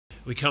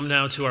We come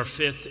now to our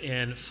fifth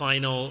and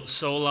final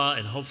sola,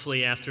 and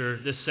hopefully after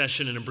this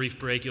session and a brief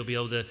break, you'll be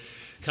able to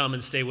come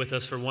and stay with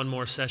us for one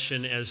more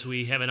session as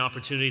we have an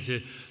opportunity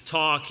to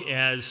talk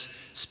as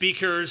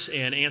speakers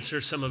and answer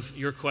some of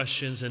your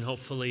questions and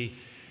hopefully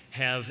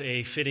have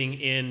a fitting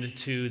end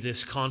to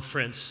this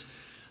conference.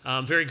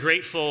 I'm very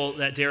grateful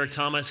that Derek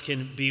Thomas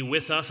can be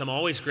with us. I'm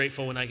always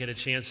grateful when I get a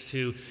chance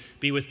to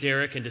be with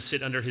Derek and to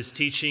sit under his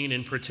teaching,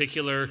 in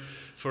particular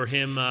for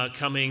him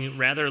coming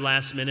rather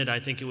last minute.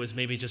 I think it was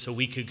maybe just a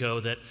week ago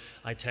that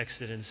I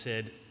texted and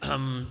said,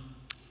 I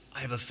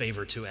have a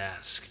favor to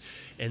ask.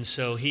 And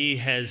so he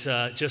has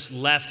just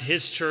left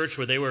his church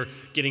where they were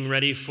getting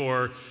ready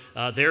for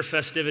their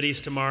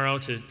festivities tomorrow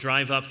to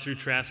drive up through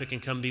traffic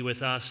and come be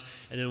with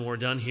us. And then when we're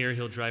done here,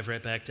 he'll drive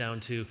right back down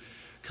to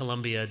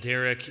Columbia.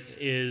 Derek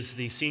is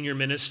the senior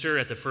minister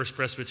at the First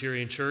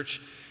Presbyterian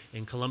Church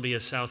in Columbia,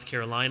 South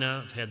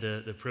Carolina. I've had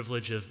the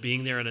privilege of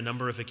being there on a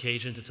number of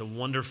occasions. It's a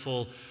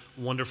wonderful,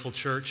 wonderful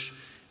church.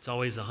 It's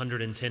always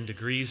 110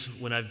 degrees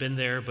when I've been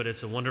there, but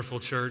it's a wonderful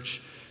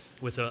church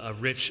with a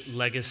rich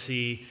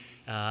legacy.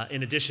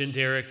 In addition,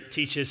 Derek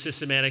teaches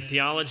systematic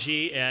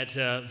theology at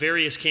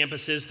various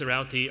campuses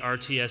throughout the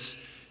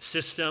RTS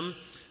system.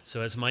 So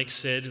as Mike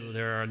said,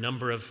 there are a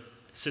number of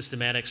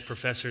systematics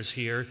professors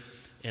here,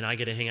 and I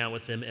get to hang out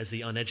with them as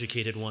the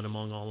uneducated one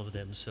among all of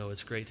them. So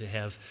it's great to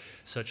have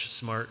such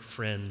smart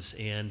friends.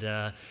 And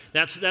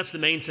that's the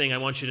main thing I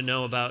want you to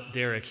know about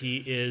Derek. He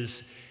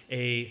is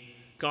a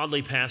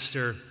godly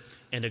pastor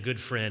and a good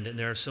friend. And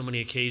there are so many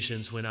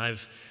occasions when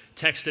I've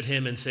texted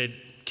him and said,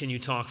 can you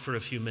talk for a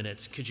few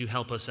minutes? Could you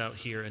help us out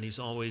here? And he's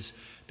always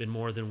been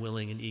more than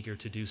willing and eager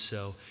to do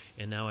so.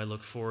 And now I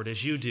look forward,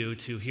 as you do,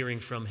 to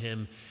hearing from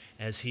him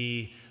as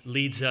he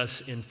leads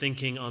us in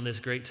thinking on this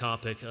great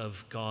topic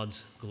of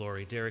God's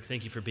glory. Derek,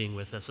 thank you for being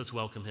with us. Let's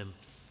welcome him.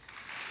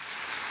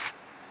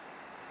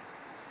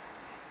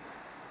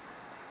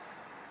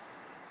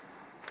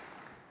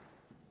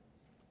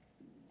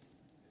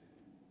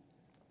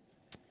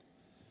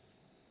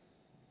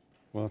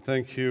 Well,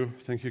 thank you.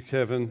 Thank you,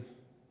 Kevin.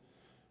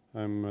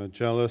 I'm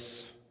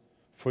jealous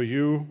for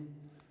you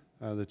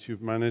that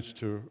you've managed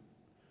to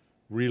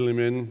reel him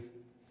in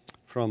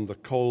from the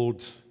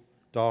cold,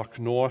 dark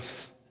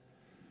north,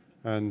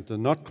 and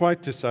not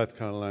quite to South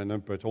Carolina,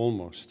 but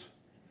almost.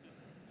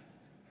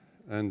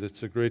 And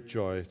it's a great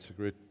joy, it's a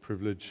great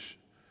privilege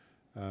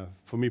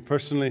for me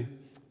personally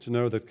to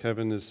know that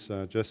Kevin is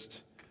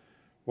just,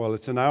 well,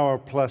 it's an hour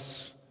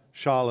plus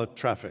Charlotte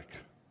traffic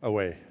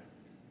away.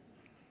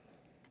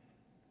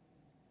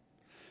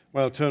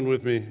 Well, turn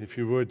with me, if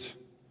you would,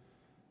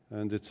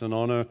 and it's an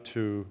honor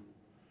to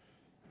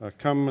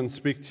come and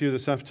speak to you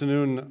this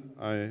afternoon.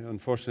 I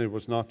unfortunately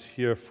was not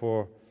here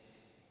for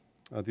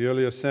the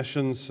earlier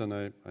sessions, and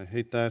I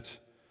hate that,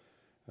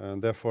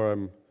 and therefore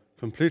I'm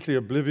completely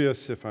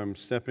oblivious if I'm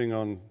stepping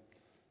on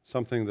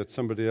something that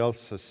somebody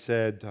else has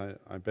said.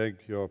 I beg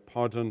your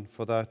pardon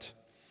for that.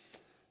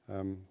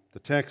 The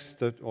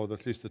text, or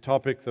at least the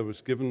topic that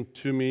was given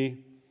to me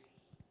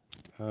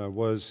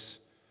was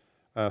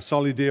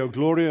Soli Deo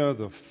Gloria,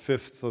 the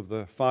fifth of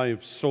the 5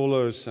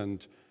 solas,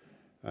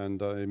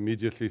 and I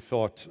immediately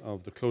thought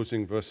of the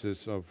closing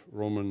verses of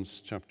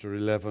Romans chapter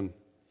 11.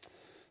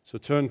 So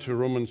turn to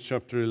Romans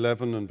chapter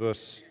 11 and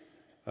verse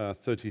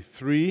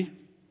 33,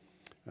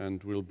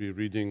 and we'll be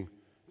reading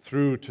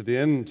through to the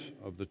end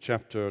of the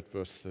chapter at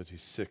verse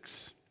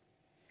 36.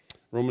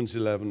 Romans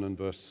 11 and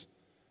verse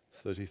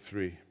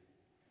 33.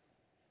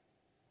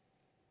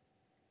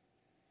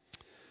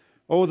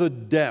 Oh, the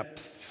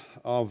depth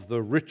of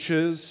the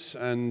riches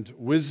and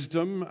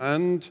wisdom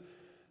and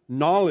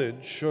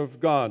knowledge of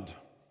God!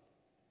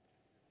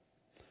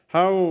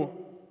 How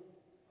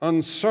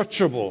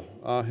unsearchable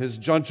are his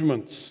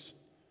judgments,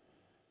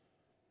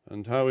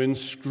 and how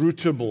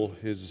inscrutable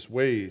his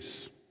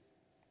ways.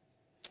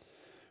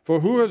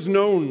 For who has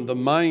known the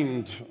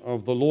mind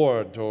of the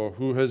Lord, or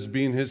who has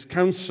been his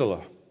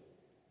counselor?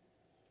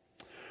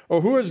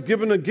 Or who has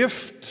given a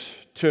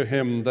gift to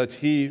him that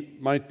he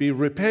might be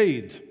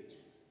repaid?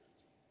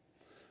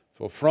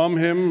 For from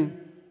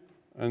him,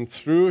 and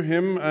through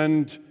him,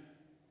 and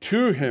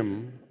to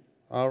him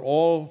are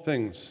all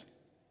things.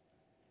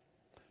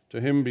 To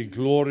him be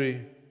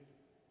glory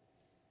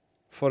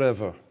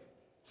forever.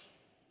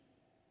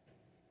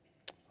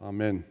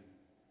 Amen.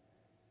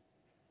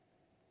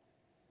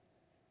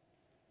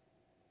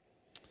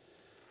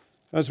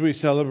 As we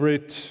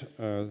celebrate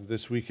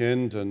this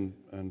weekend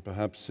and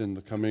perhaps in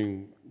the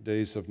coming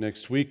days of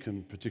next week,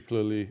 and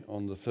particularly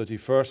on the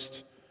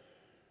 31st,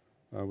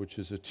 which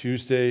is a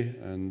Tuesday,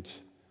 and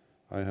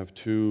I have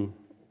 2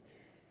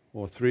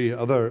 or 3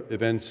 other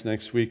events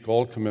next week,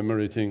 all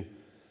commemorating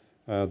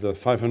the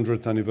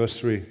 500th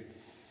anniversary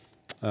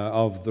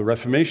of the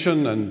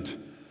Reformation and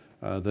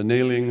the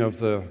nailing of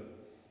the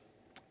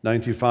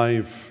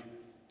 95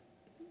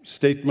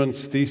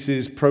 statements,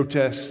 theses,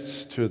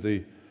 protests to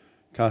the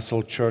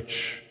Castle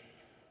Church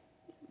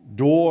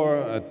door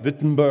at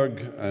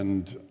Wittenberg,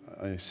 and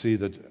I see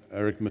that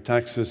Eric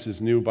Metaxas'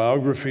 new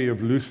biography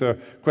of Luther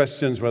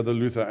questions whether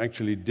Luther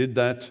actually did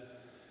that.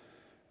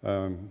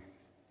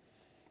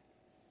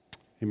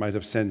 He might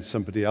have sent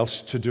somebody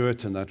else to do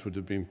it, and that would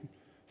have been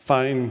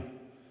fine.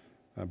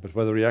 But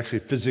whether he actually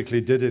physically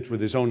did it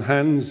with his own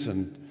hands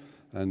and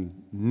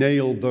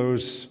nailed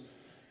those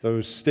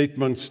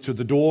statements to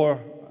the door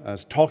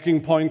as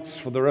talking points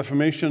for the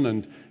Reformation,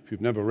 and if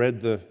you've never read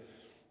the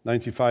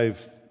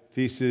 95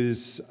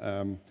 Theses,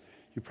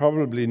 you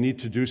probably need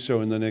to do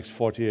so in the next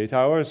 48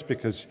 hours,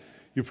 because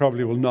you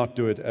probably will not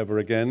do it ever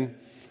again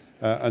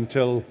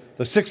until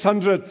the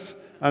 600th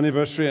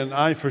anniversary, and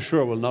I for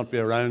sure will not be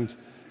around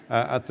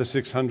at the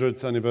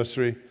 600th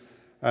anniversary.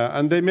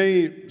 And they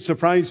may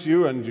surprise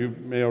you, and you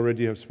may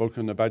already have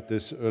spoken about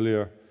this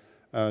earlier,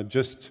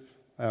 just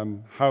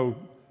how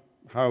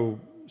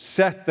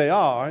set they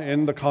are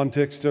in the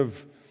context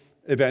of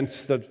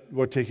events that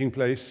were taking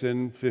place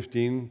in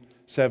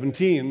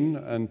 1517,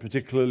 and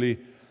particularly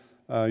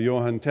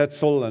Johann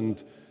Tetzel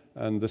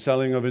and the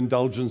selling of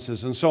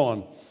indulgences and so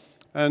on.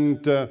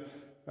 And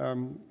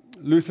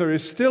Luther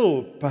is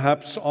still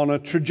perhaps on a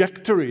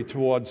trajectory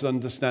towards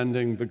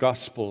understanding the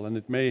gospel, and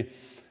it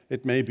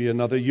may be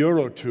another year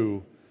or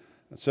two.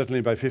 Certainly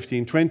by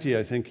 1520,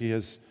 I think he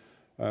has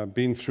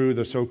been through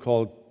the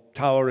so-called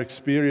Tower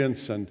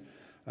experience and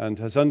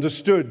has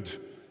understood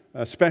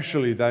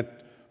especially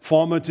that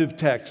formative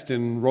text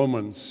in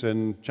Romans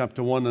in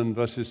chapter 1 and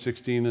verses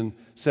 16 and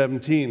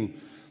 17,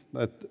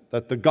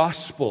 that the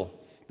gospel,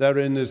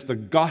 therein is the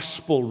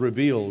gospel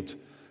revealed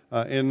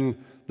in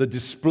the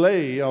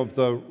display of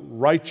the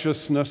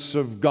righteousness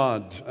of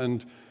God.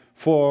 And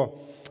for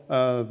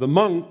the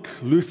monk,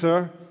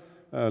 Luther,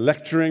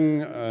 lecturing,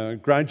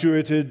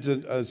 graduated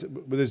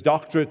with his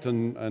doctorate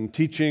and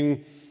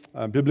teaching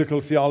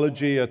biblical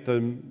theology at the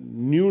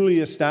newly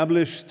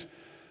established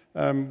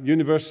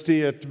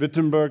university at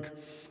Wittenberg.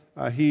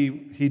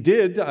 He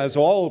did, as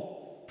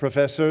all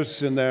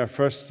professors in their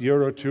first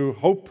year or two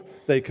hope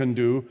they can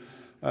do,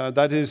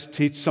 that is,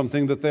 teach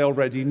something that they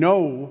already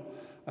know,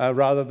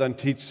 rather than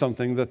teach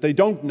something that they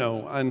don't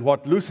know. And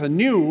what Luther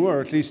knew, or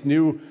at least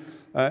knew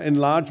in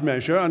large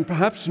measure, and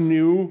perhaps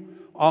knew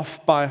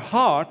off by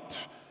heart,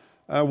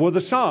 were the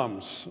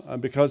Psalms,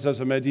 because as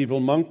a medieval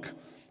monk,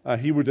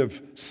 he would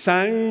have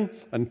sang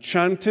and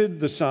chanted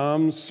the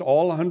Psalms,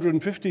 all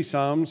 150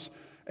 Psalms,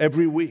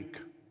 every week.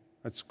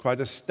 That's quite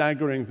a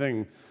staggering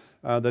thing,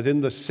 that in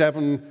the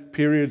 7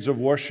 periods of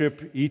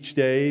worship each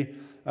day,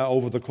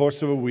 over the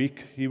course of a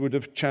week, he would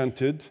have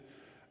chanted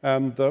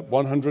the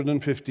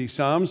 150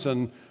 Psalms,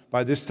 and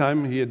by this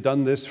time he had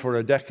done this for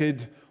a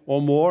decade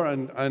or more,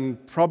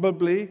 and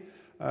probably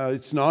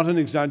it's not an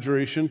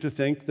exaggeration to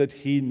think that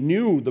he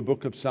knew the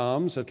book of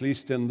Psalms, at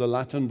least in the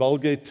Latin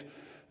Vulgate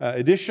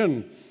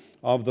edition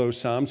of those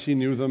Psalms. He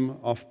knew them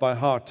off by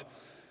heart.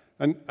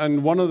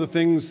 And one of the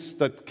things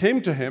that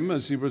came to him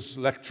as he was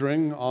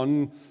lecturing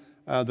on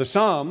the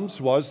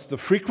Psalms was the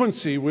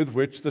frequency with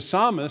which the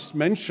psalmist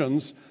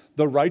mentions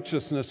the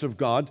righteousness of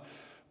God,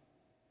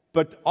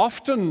 but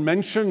often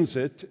mentions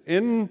it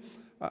in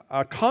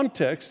a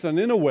context and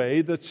in a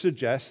way that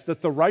suggests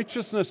that the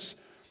righteousness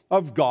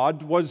of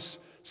God was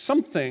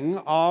something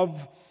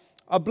of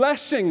a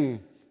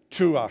blessing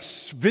to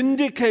us.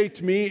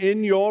 Vindicate me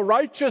in your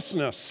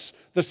righteousness,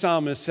 the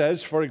psalmist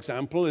says, for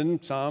example,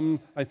 in Psalm,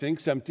 I think,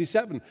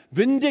 77.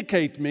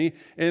 Vindicate me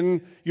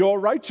in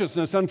your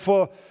righteousness. And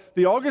for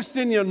the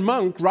Augustinian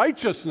monk,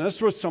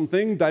 righteousness was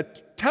something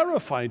that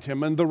terrified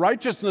him, and the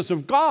righteousness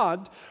of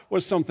God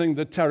was something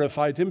that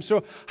terrified him.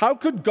 So how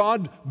could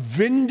God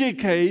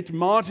vindicate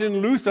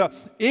Martin Luther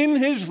in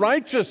his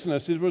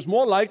righteousness? It was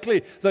more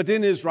likely that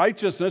in his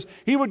righteousness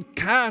he would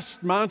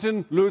cast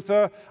Martin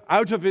Luther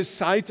out of his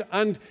sight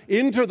and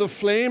into the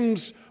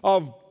flames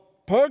of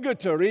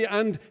purgatory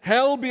and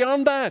hell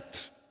beyond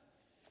that.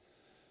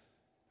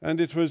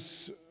 And it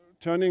was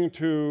turning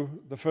to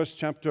the first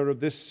chapter of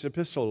this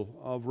epistle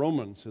of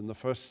Romans, in the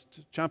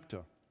first chapter,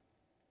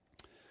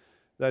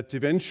 that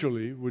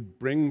eventually would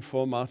bring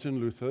for Martin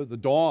Luther the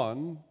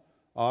dawn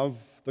of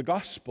the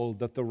gospel,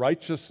 that the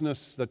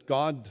righteousness that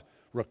God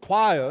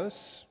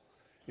requires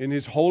in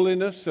his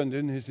holiness and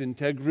in his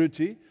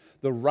integrity,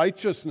 the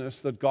righteousness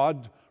that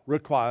God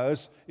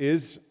requires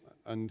is,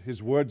 and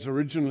his words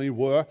originally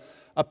were,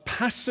 a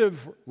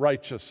passive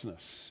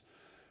righteousness,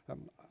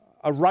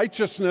 a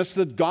righteousness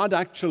that God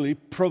actually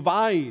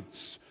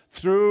provides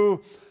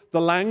through the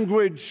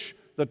language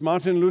that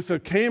Martin Luther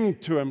came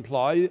to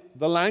employ,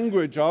 the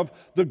language of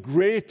the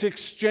great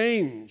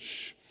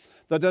exchange,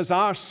 that as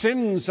our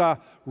sins are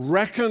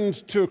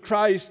reckoned to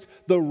Christ,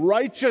 the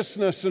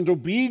righteousness and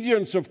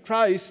obedience of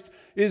Christ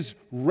is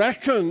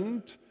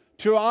reckoned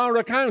to our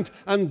account.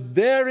 And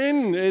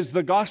therein is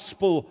the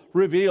gospel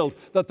revealed,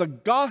 that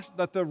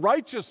the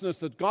righteousness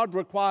that God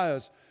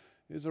requires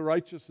is a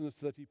righteousness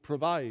that he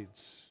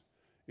provides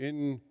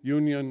in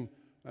union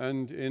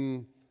and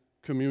in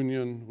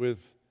communion with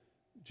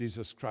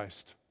Jesus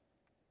Christ.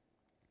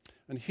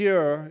 And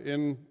here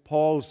in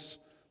Paul's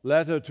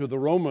letter to the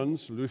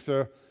Romans,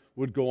 Luther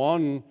would go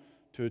on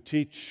to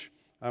teach,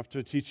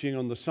 after teaching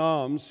on the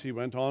Psalms, he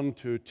went on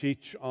to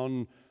teach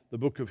on the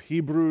book of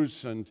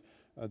Hebrews and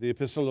the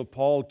epistle of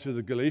Paul to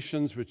the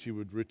Galatians, which he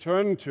would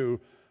return to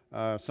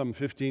some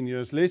 15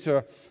 years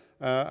later,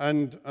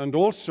 and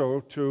also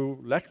to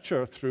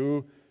lecture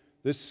through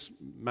this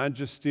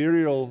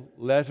magisterial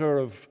letter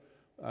of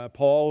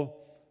Paul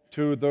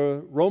to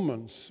the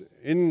Romans,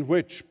 in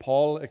which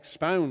Paul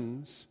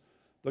expounds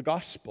the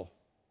gospel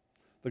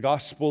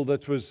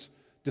that was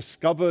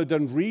discovered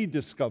and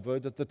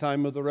rediscovered at the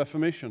time of the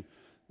Reformation.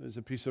 There's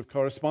a piece of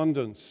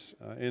correspondence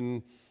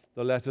in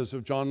the letters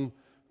of John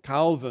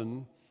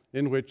Calvin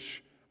in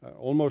which,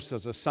 almost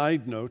as a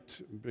side note,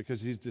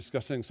 because he's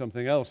discussing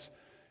something else,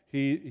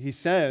 he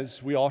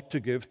says we ought to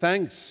give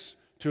thanks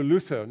to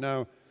Luther.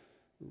 Now,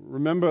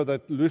 remember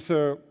that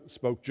Luther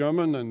spoke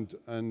German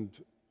and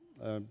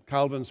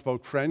Calvin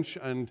spoke French,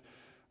 and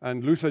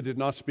Luther did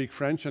not speak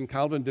French and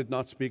Calvin did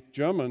not speak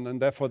German,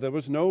 and therefore there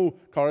was no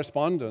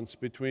correspondence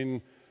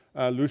between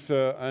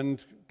Luther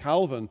and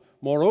Calvin.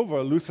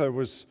 Moreover, Luther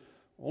was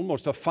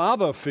almost a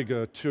father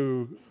figure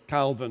to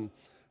Calvin,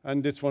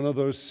 and it's one of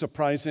those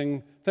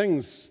surprising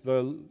things,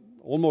 the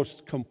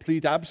almost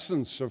complete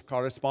absence of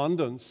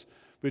correspondence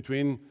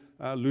between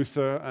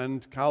Luther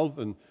and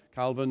Calvin.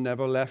 Calvin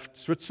never left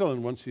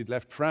Switzerland. Once he'd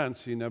left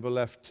France, he never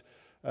left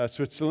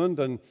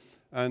Switzerland,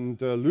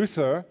 and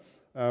Luther,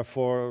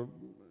 for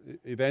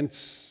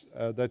events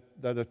that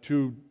are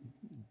too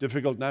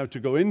difficult now to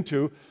go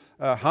into,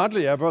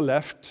 hardly ever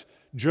left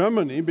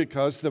Germany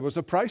because there was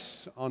a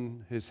price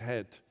on his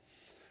head.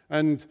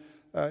 And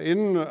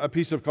in a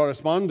piece of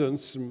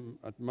correspondence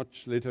at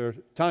much later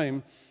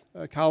time,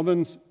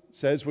 Calvin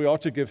says we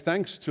ought to give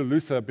thanks to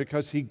Luther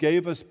because he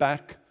gave us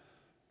back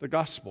the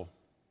gospel.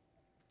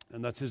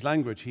 And that's his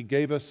language. He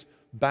gave us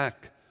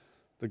back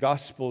the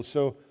gospel.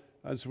 So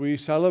as we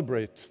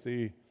celebrate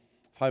the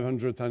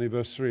 500th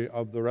anniversary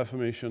of the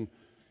Reformation,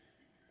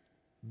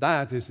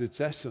 that is its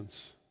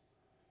essence.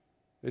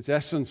 Its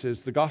essence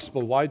is the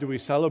gospel. Why do we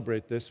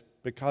celebrate this?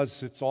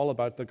 Because it's all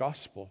about the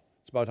gospel.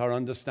 It's about our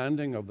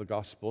understanding of the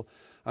gospel,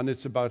 and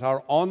it's about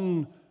our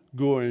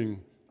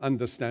ongoing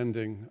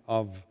understanding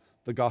of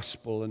the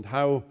gospel and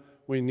how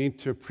we need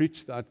to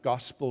preach that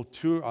gospel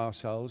to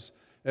ourselves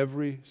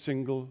every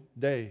single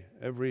day,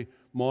 every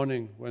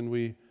morning when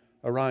we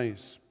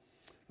arise.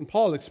 And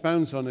Paul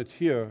expounds on it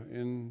here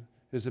in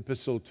his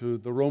epistle to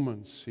the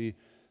Romans. He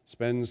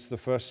spends the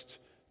first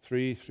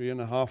three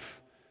and a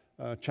half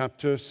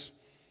chapters,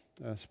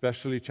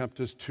 especially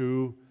chapters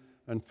 2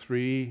 and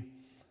 3,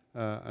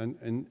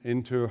 and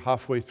into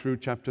halfway through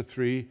chapter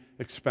 3,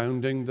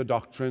 expounding the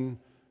doctrine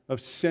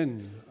of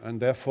sin and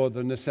therefore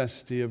the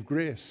necessity of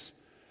grace,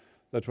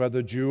 that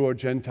whether Jew or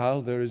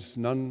Gentile, there is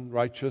none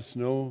righteous,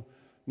 no,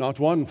 not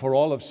one, for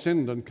all have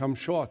sinned and come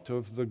short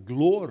of the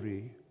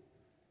glory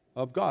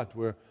of God.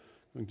 We're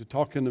going to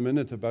talk in a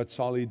minute about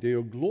Soli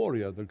Deo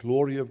Gloria, the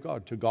glory of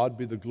God. To God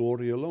be the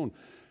glory alone.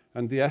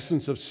 And the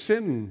essence of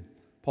sin,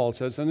 Paul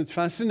says, and it's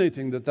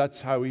fascinating that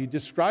that's how he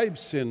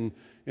describes sin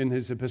in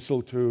his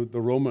epistle to the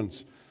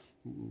Romans.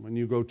 When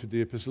you go to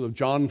the epistle of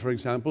John, for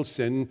example,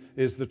 sin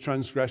is the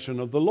transgression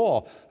of the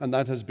law, and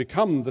that has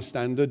become the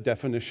standard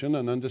definition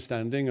and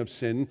understanding of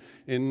sin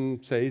in,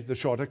 say, the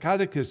Shorter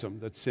Catechism,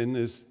 that sin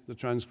is the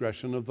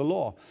transgression of the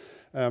law.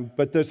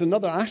 But there's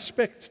another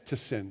aspect to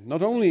sin.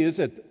 Not only is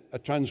it a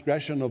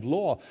transgression of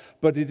law,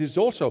 but it is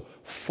also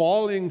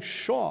falling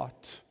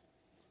short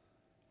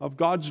of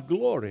God's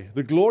glory,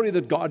 the glory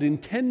that God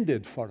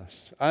intended for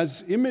us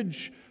as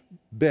image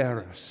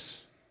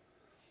bearers.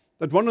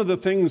 That one of the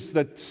things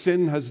that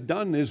sin has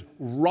done is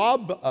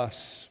rob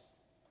us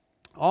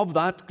of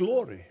that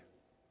glory,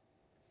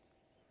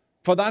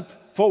 for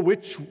that for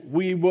which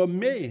we were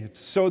made,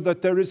 so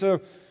that there is a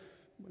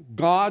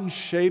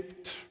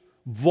God-shaped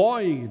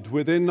void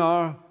within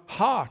our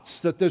hearts,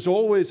 that there's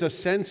always a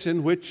sense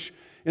in which,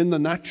 in the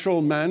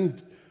natural man,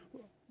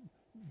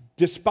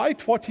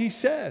 despite what he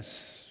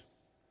says,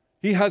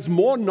 he has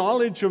more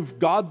knowledge of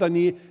God than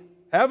he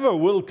ever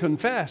will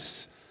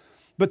confess,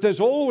 but there's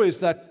always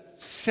that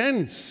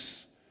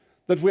sense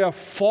that we are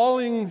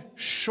falling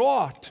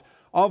short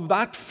of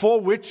that for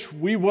which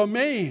we were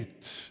made.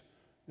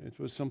 It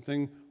was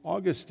something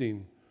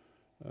Augustine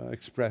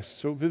expressed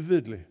so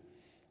vividly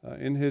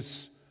in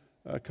his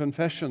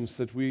confessions,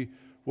 that we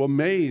were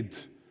made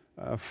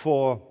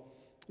for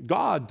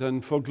God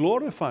and for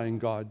glorifying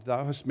God.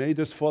 Thou hast made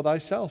us for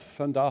thyself,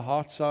 and our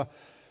hearts are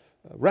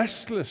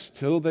restless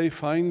till they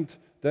find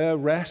their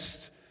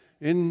rest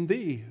in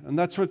thee. And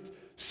that's what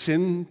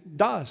sin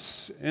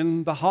does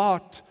in the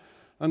heart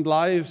and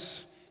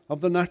lives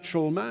of the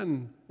natural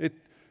man. It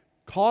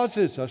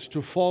causes us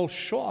to fall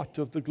short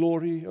of the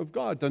glory of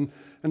God. And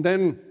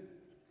then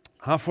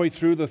halfway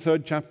through the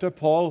 3rd chapter,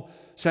 Paul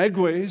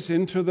segues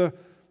into the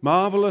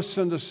marvelous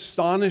and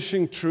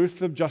astonishing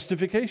truth of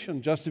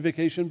justification.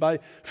 Justification by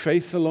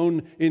faith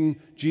alone in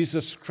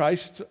Jesus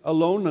Christ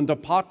alone and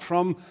apart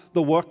from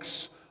the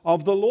works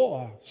of the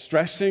law,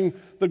 stressing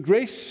the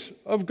grace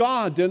of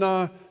God in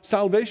our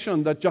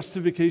salvation, that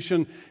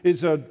justification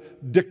is a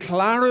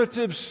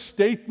declarative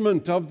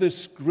statement of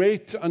this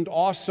great and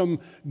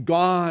awesome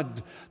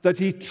God, that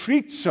He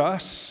treats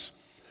us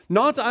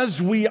not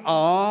as we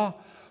are,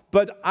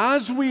 but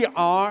as we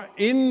are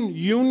in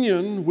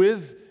union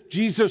with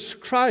Jesus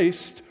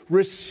Christ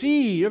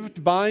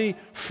received by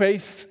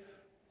faith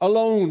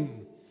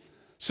alone.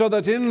 So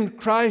that in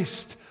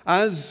Christ,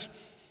 as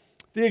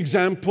the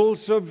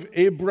examples of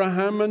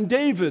Abraham and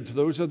David,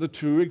 those are the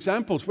two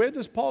examples. Where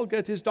does Paul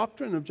get his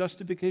doctrine of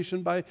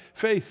justification by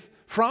faith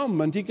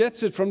from? And he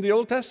gets it from the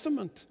Old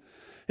Testament.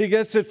 He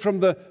gets it from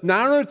the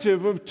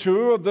narrative of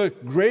two of the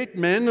great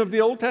men of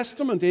the Old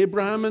Testament,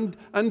 Abraham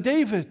and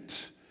David.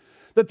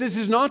 That this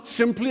is not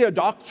simply a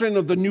doctrine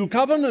of the New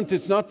Covenant.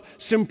 It's not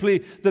simply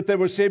that they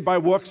were saved by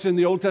works in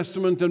the Old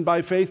Testament and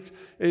by faith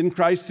in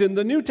Christ in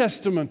the New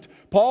Testament.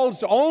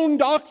 Paul's own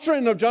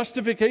doctrine of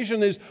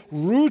justification is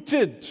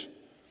rooted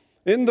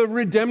in the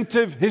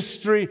redemptive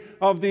history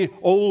of the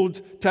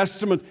Old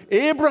Testament.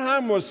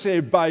 Abraham was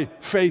saved by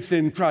faith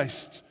in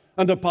Christ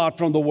and apart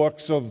from the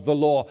works of the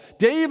law.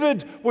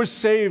 David was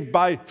saved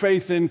by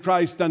faith in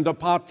Christ and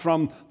apart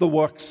from the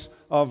works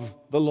of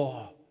the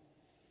law.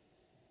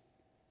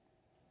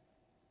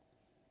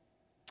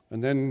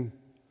 And then,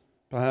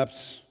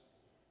 perhaps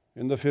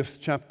in the 5th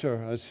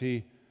chapter, as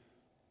he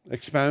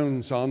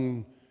expounds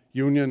on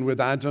union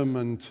with Adam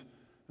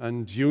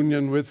and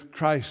union with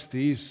Christ,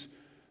 these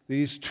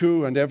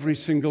two, and every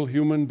single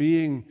human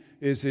being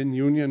is in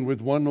union with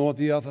one or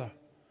the other.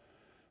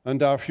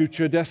 And our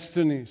future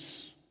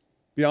destinies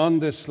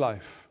beyond this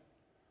life,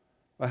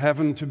 a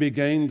heaven to be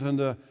gained and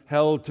a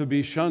hell to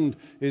be shunned,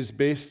 is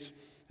based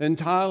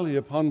entirely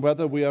upon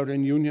whether we are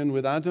in union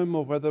with Adam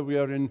or whether we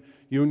are in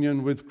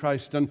union with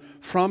Christ. And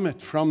from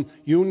it, from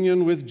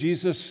union with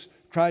Jesus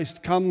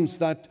Christ, comes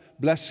that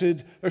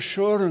blessed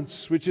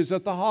assurance which is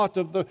at the heart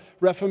of the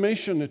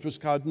Reformation. It was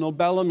Cardinal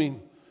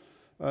Bellarmine,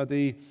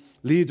 the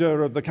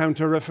leader of the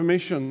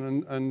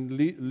Counter-Reformation and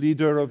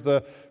leader of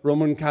the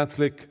Roman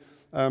Catholic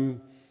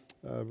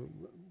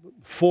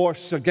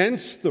force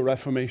against the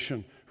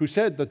Reformation, who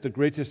said that the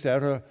greatest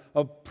error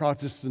of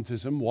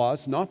Protestantism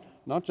was not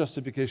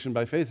justification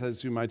by faith,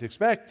 as you might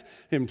expect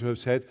him to have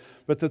said,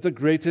 but that the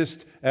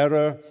greatest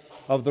error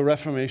of the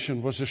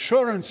Reformation was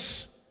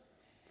assurance.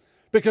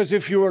 Because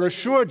if you are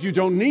assured, you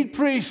don't need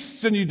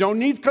priests, and you don't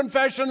need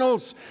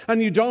confessionals,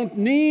 and you don't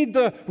need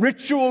the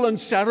ritual and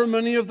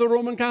ceremony of the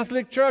Roman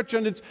Catholic Church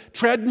and its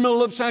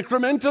treadmill of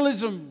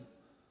sacramentalism.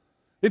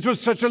 It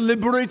was such a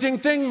liberating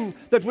thing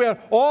that we are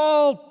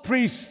all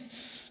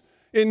priests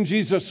in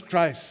Jesus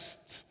Christ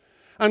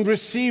and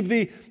receive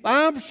the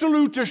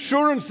absolute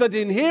assurance that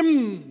in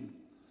Him,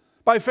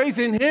 by faith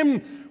in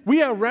Him,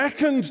 we are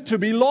reckoned to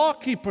be law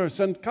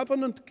keepers and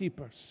covenant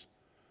keepers.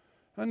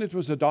 And it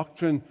was a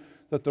doctrine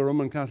that the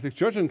Roman Catholic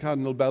Church, and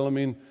Cardinal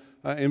Bellarmine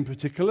in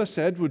particular,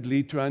 said would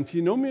lead to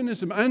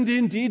antinomianism. And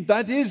indeed,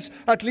 that is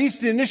at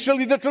least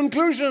initially the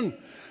conclusion.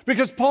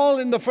 Because Paul,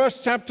 in the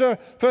first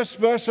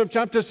verse of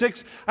chapter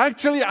 6,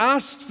 actually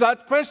asks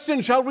that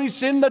question, shall we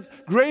sin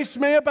that grace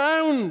may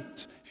abound?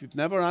 If you've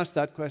never asked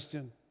that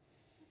question,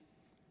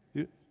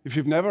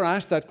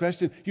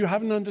 you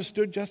haven't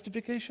understood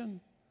justification.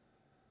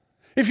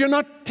 If you're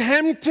not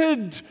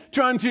tempted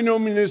to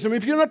antinomianism,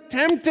 if you're not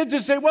tempted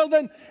to say, well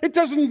then, it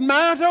doesn't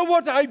matter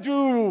what I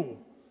do,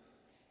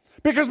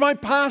 because my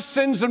past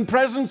sins and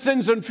present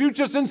sins and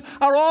future sins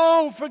are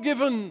all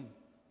forgiven.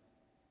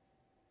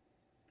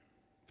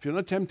 If you're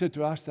not tempted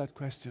to ask that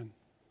question,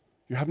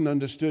 you haven't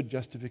understood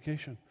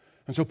justification.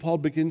 And so Paul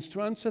begins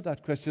to answer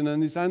that question,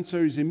 and his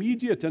answer is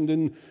immediate, and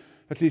in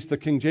at least the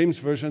King James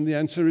Version, the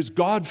answer is,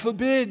 God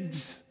forbid,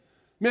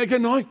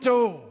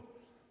 meganoito.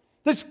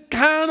 This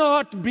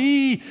cannot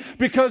be,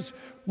 because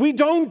we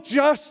don't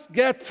just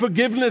get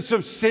forgiveness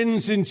of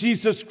sins in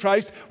Jesus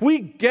Christ, we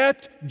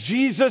get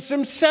Jesus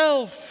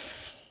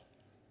Himself.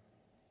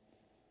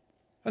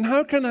 And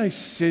how can I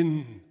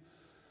sin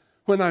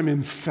when I'm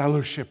in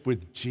fellowship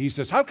with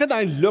Jesus? How can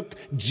I look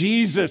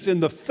Jesus in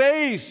the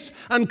face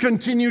and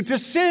continue to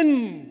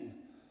sin?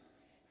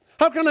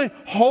 How can I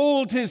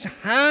hold His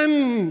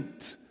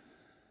hand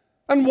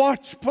and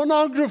watch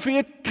pornography?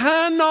 It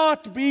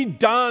cannot be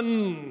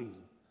done.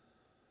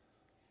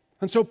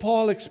 And so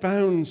Paul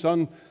expounds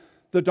on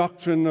the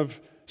doctrine of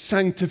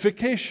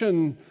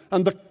sanctification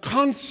and the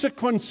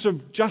consequence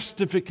of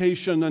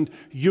justification and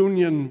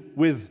union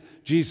with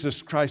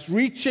Jesus Christ,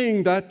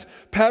 reaching that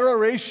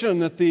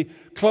peroration at the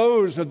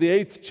close of the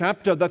 8th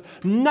chapter, that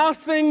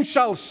nothing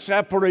shall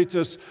separate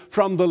us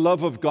from the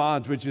love of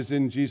God which is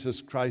in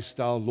Jesus Christ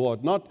our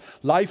Lord. Not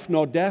life,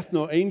 nor death,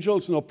 nor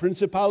angels, nor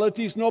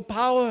principalities, nor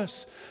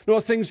powers,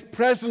 nor things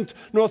present,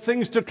 nor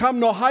things to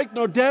come, nor height,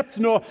 nor depth,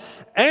 nor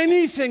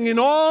anything in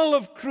all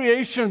of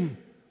creation,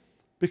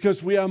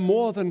 because we are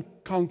more than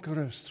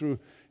conquerors through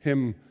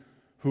Him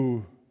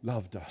who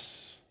loved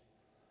us.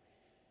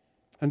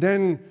 And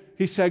then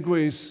he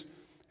segues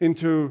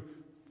into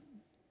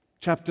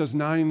chapters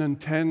 9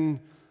 and 10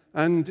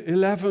 and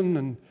 11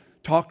 and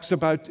talks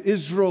about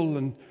Israel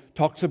and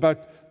talks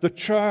about the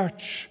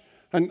church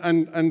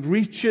and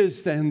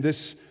reaches then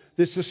this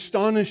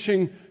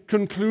astonishing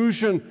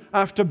conclusion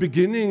after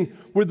beginning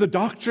with the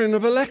doctrine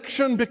of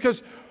election.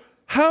 Because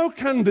How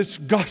can this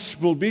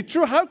gospel be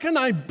true? How can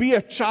I be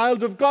a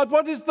child of God?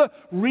 What is the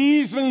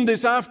reason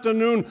this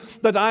afternoon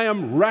that I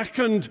am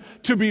reckoned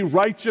to be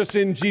righteous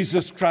in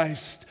Jesus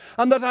Christ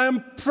and that I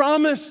am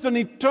promised an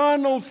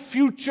eternal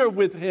future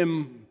with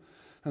Him?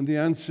 And the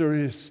answer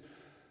is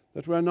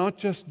that we're not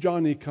just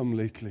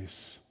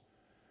Johnny-come-latelys.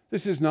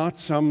 This is not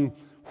some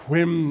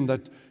whim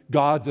that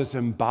God has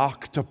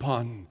embarked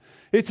upon.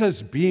 It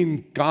has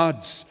been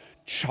God's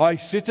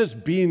choice. It has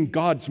been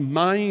God's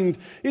mind.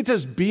 It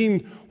has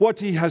been what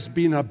He has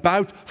been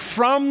about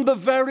from the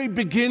very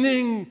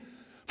beginning,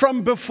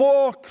 from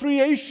before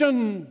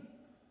creation.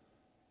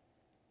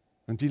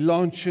 And He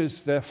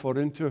launches, therefore,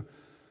 into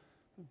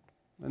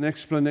an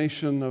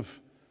explanation of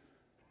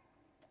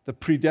the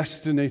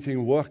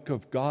predestinating work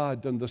of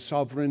God and the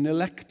sovereign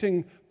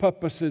electing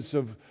purposes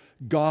of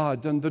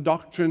God and the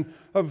doctrine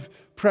of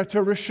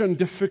preterition,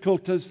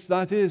 difficult as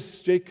that is.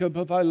 Jacob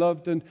have I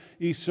loved and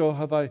Esau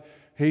have I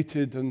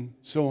hated, and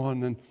so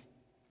on, and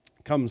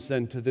comes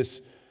then to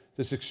this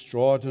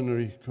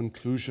extraordinary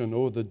conclusion.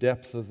 Oh, the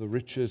depth of the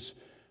riches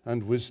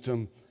and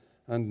wisdom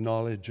and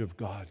knowledge of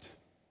God.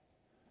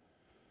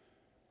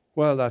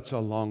 Well, that's a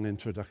long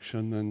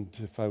introduction, and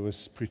if I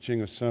was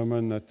preaching a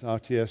sermon at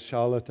RTS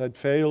Charlotte, I'd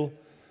fail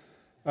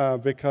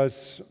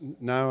because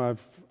now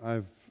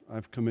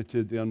I've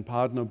committed the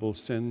unpardonable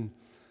sin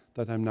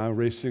that I'm now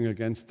racing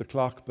against the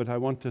clock. But I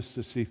want us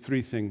to see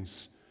three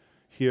things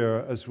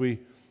here as we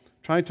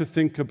try to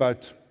think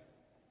about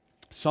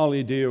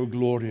Soli Deo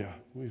Gloria.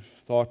 We've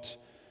thought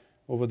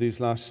over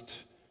these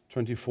last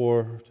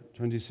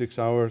 26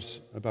 hours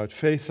about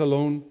faith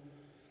alone,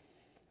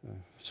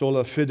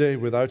 sola fide,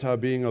 without our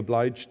being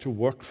obliged to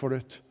work for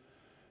it,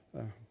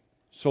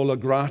 sola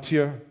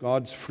gratia,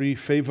 God's free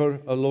favor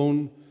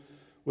alone,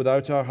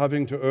 without our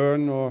having to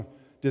earn or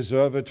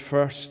deserve it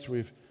first.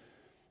 We've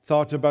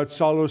thought about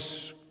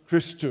solus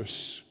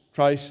Christus,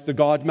 Christ the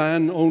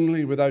God-man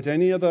only, without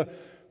any other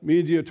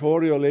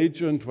mediatorial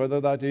agent, whether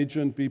that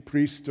agent be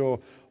priest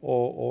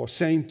or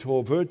saint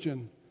or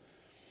virgin,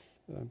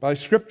 by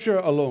Scripture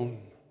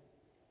alone,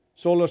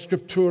 sola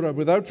Scriptura,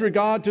 without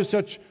regard to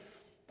such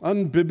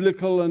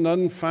unbiblical and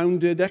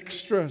unfounded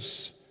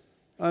extras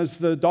as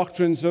the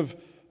doctrines of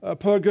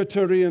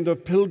purgatory and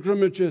of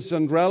pilgrimages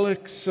and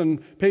relics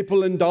and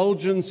papal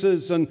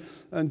indulgences and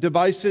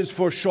devices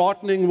for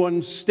shortening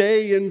one's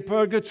stay in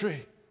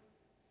purgatory.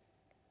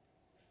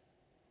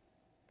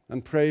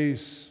 And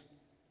praise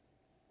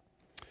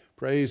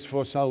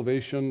for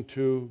salvation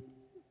to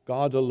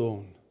God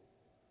alone,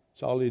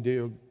 Soli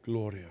Deo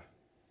Gloria.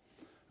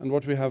 And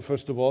what we have,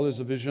 first of all, is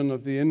a vision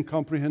of the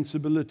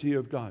incomprehensibility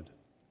of God.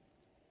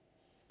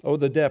 Oh,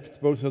 the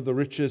depth both of the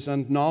riches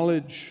and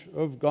knowledge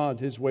of God.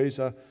 His ways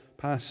are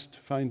past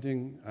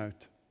finding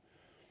out.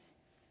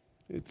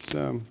 It's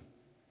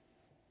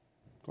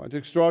quite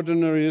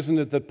extraordinary, isn't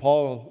it, that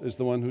Paul is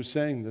the one who's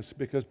saying this,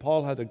 because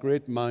Paul had a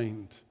great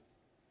mind.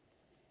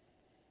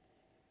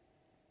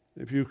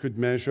 If you could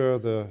measure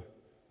the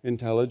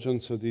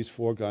intelligence of these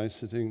four guys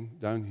sitting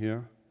down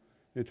here,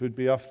 it would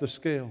be off the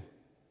scale.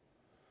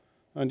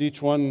 And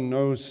each one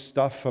knows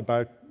stuff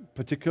about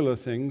particular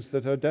things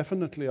that are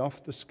definitely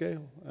off the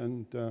scale.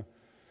 And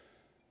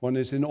one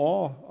is in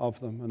awe of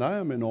them, and I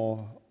am in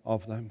awe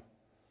of them.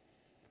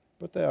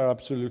 But they are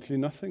absolutely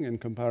nothing in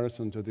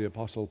comparison to the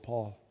Apostle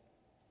Paul.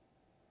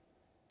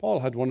 Paul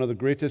had one of the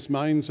greatest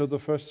minds of the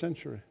first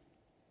century.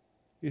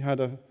 He had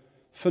a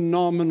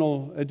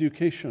phenomenal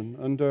education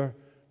under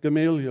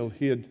Gamaliel.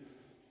 He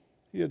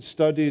had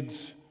studied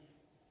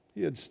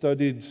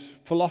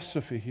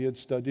philosophy. He had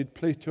studied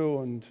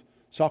Plato and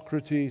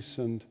Socrates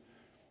and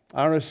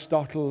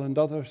Aristotle and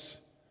others.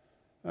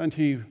 And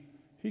he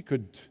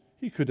could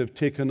have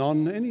taken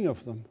on any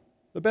of them,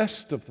 the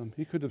best of them.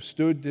 He could have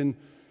stood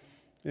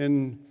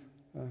in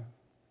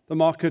the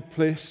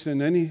marketplace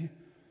in any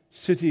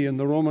city in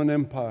the Roman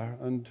Empire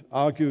and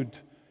argued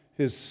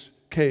his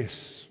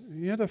case.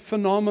 He had a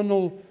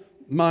phenomenal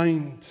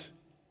mind.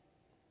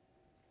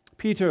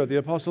 Peter, the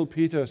Apostle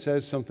Peter,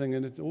 says something,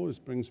 and it always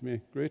brings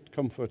me great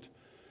comfort.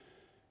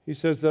 He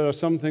says there are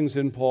some things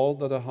in Paul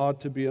that are hard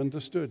to be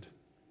understood.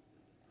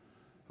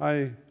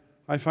 I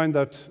find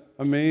that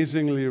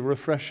amazingly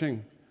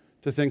refreshing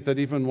to think that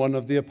even one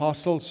of the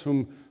apostles,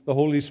 whom the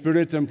Holy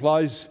Spirit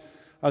employs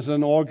as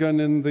an organ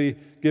in the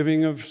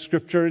giving of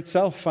Scripture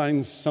itself,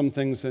 finds some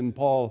things in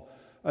Paul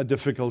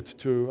difficult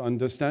to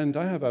understand.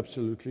 I have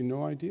absolutely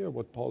no idea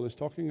what Paul is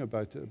talking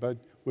about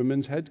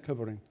women's head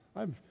covering.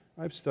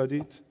 I've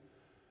studied,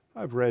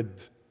 I've read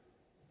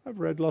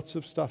lots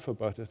of stuff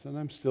about it, and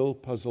I'm still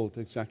puzzled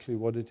exactly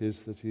what it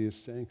is that he is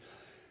saying.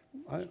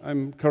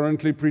 I'm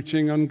currently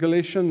preaching on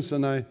Galatians,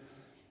 and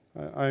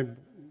I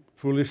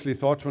foolishly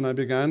thought when I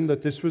began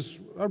that this was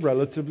a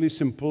relatively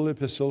simple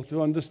epistle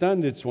to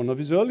understand. It's one of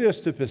his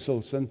earliest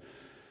epistles, and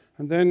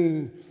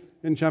then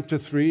in chapter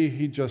 3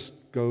 he just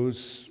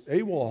goes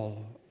AWOL,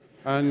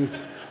 and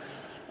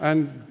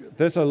And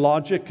there's a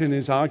logic in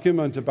his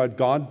argument about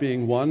God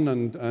being one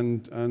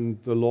and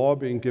the law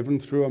being given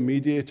through a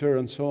mediator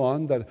and so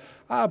on that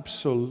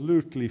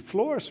absolutely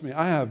floors me.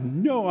 I have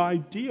no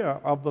idea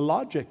of the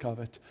logic of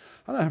it.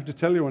 And I have to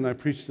tell you, when I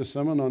preached a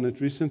sermon on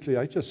it recently,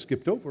 I just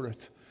skipped over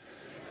it.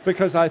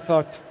 Because I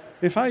thought,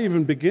 if I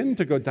even begin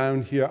to go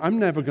down here, I'm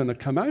never going to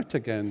come out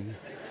again.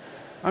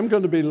 I'm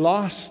going to be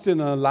lost in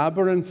a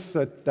labyrinth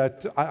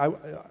that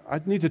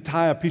I'd need to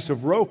tie a piece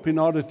of rope in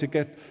order to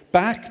get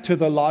back to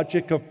the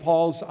logic of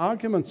Paul's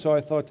argument. So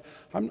I thought,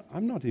 I'm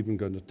not even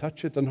going to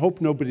touch it and hope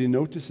nobody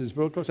notices.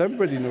 But of course,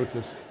 everybody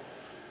noticed.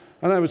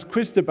 And I was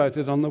quizzed about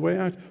it on the way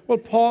out. Well,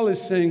 Paul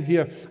is saying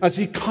here, as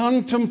he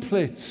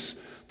contemplates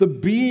the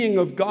being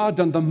of God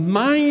and the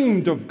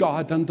mind of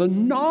God and the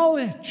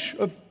knowledge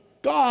of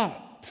God,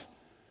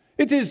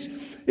 it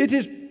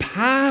is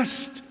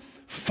past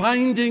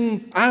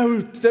finding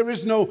out. There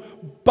is no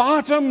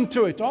bottom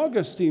to it.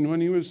 Augustine,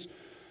 when he was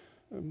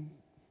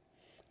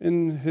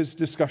in his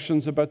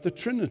discussions about the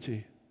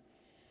Trinity,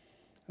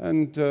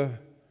 and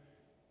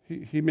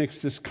he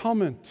makes this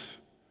comment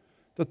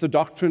that the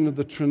doctrine of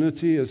the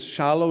Trinity is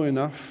shallow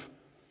enough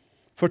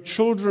for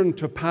children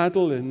to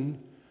paddle in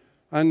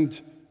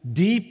and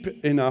deep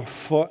enough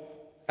for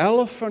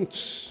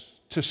elephants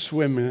to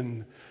swim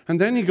in. And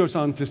then he goes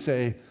on to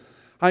say,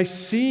 I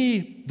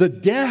see the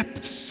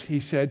depths,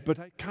 he said, but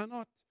I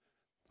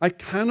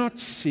cannot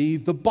see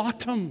the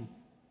bottom.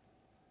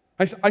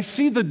 I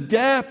see the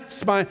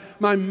depths. My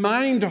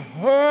mind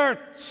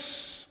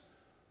hurts,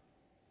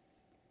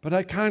 but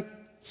I can't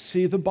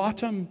see the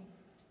bottom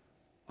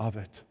of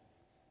it.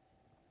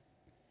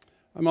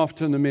 I'm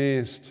often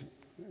amazed.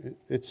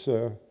 It's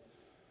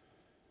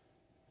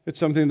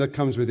something that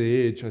comes with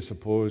age, I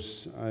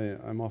suppose.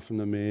 I'm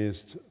often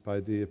amazed by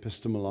the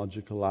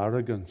epistemological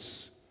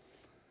arrogance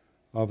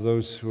of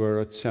those who are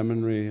at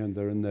seminary and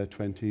they're in their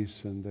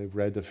 20s and they've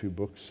read a few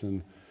books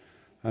and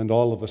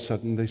all of a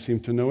sudden they seem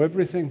to know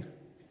everything.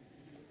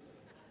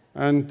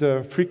 And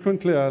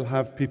frequently I'll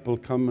have people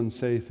come and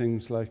say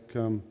things like,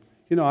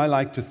 I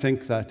like to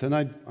think that, and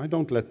I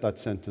don't let that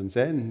sentence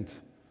end.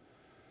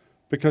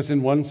 Because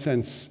in one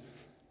sense,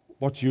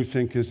 what you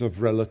think is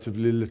of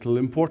relatively little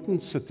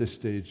importance at this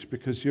stage,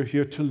 because you're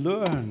here to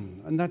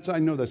learn. And I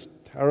know that's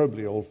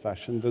terribly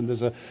old-fashioned, and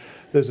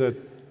there's a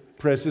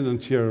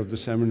president here of the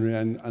seminary,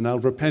 and I'll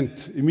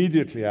repent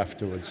immediately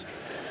afterwards.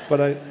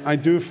 But I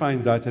do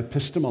find that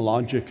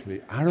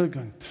epistemologically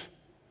arrogant,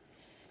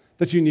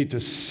 that you need to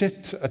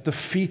sit at the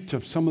feet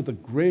of some of the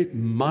great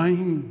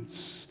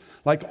minds,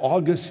 like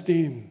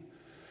Augustine,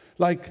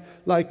 like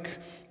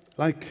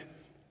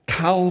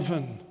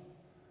Calvin,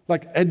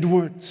 like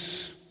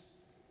Edwards.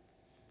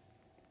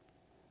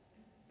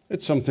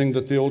 It's something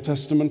that the Old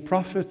Testament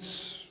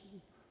prophets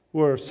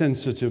were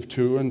sensitive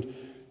to, and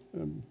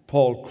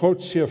Paul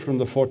quotes here from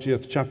the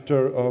 40th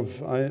chapter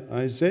of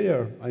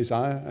Isaiah.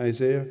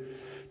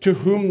 To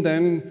whom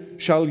then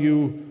shall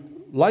you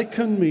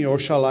liken me, or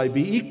shall I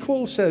be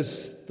equal,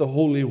 says the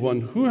Holy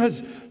One. Who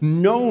has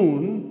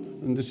known,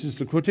 and this is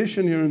the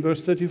quotation here in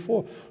verse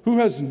 34, who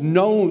has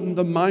known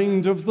the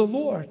mind of the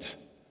Lord?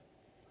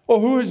 Or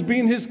who has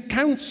been his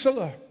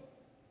counselor?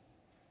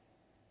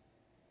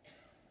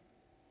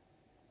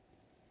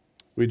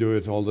 We do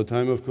it all the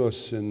time, of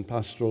course, in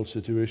pastoral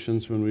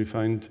situations when we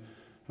find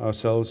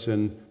ourselves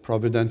in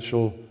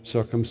providential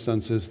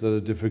circumstances that are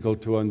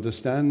difficult to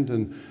understand,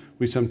 and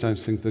we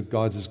sometimes think that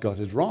God has got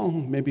it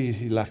wrong. Maybe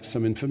he lacks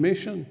some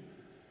information.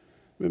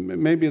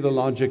 Maybe the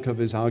logic of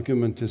his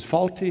argument is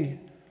faulty,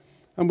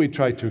 and we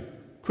try to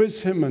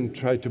quiz him and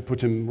try to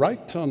put him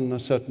right on a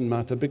certain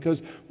matter,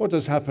 because what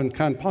has happened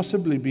can't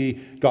possibly be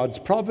God's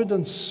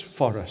providence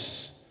for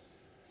us.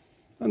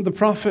 And the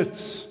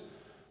prophets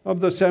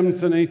of the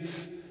 7th and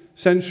 8th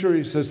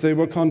centuries, as they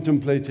were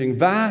contemplating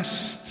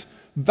vast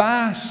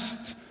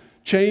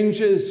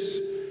changes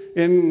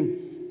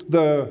in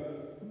the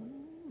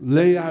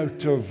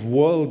layout of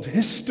world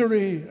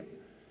history,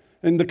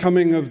 in the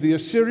coming of the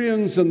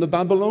Assyrians and the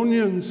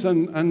Babylonians,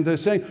 and they're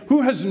saying,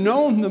 who has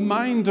known the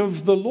mind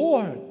of the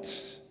Lord?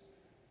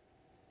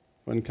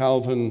 When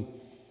Calvin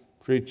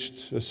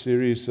preached a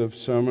series of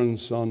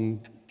sermons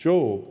on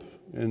Job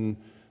in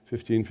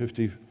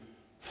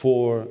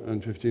 1554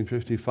 and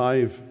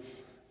 1555,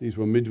 these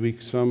were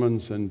midweek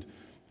sermons, and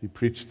he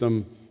preached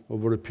them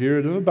over a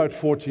period of about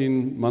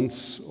 14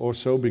 months or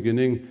so,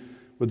 beginning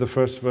with the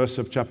first verse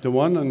of chapter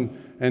 1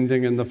 and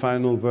ending in the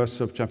final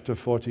verse of chapter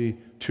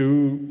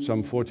 42,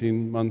 some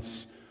 14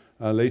 months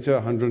later,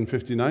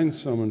 159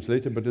 sermons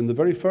later. But in the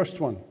very first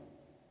one,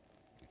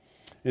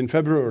 in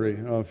February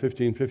of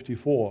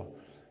 1554,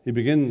 he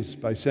begins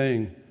by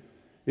saying,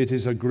 it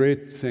is a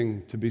great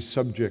thing to be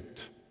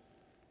subject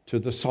to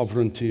the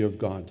sovereignty of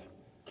God.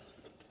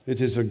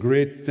 It is a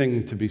great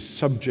thing to be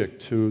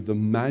subject to the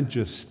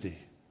majesty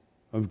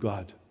of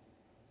God.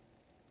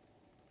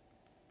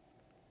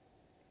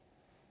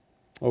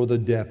 Oh, the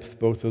depth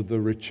both of the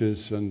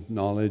riches and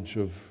knowledge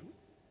of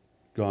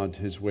God.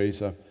 His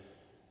ways are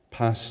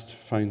past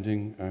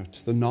finding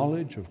out. The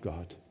knowledge of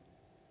God.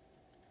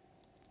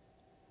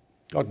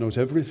 God knows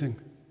everything.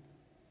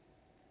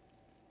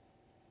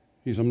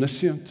 He's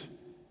omniscient.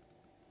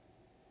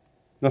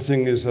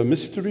 Nothing is a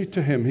mystery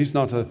to him. He's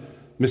not a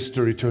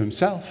mystery to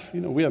himself.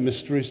 We are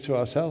mysteries to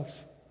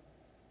ourselves.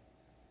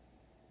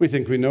 We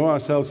think we know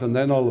ourselves, and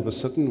then all of a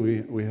sudden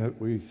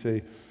we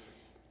say,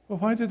 well,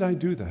 why did I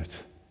do that?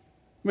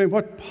 I mean,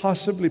 what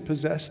possibly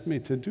possessed me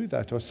to do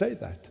that or say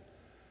that?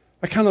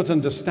 I cannot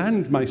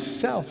understand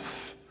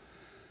myself.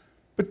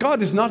 But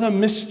God is not a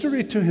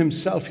mystery to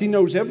himself. He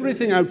knows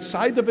everything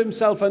outside of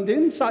himself and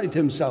inside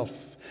himself.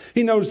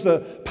 He knows the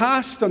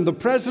past and the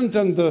present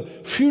and the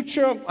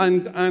future,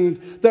 and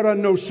there are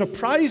no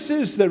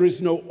surprises. There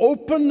is no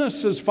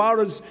openness as far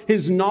as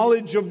his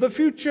knowledge of the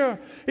future.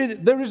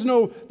 There is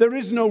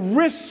no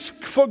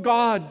risk for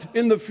God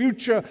in the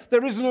future.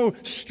 There is no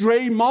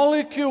stray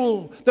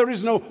molecule. There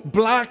is no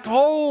black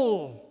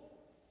hole.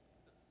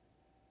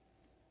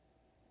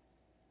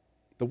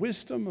 The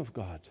wisdom of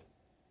God.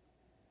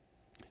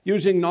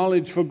 Using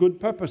knowledge for good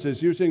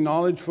purposes, using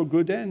knowledge for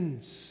good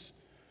ends.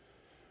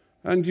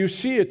 And you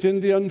see it in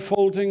the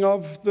unfolding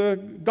of the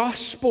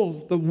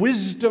gospel, the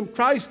wisdom.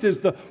 Christ is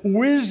the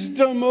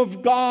wisdom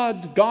of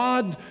God.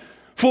 God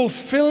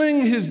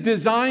fulfilling his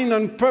design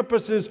and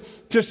purposes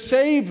to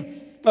save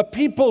a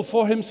people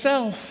for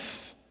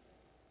himself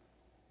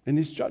in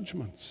his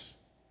judgments,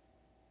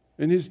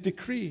 in his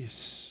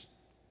decrees,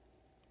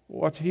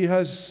 what he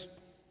has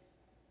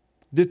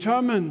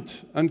determined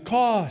and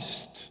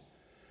caused.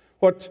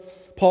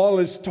 What Paul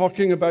is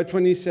talking about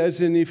when he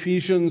says in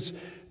Ephesians,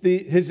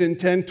 his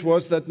intent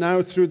was that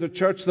now through the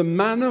church, the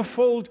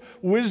manifold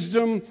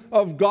wisdom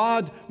of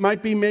God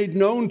might be made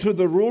known to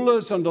the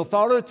rulers and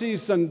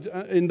authorities and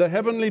in the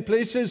heavenly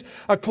places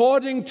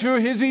according to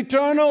his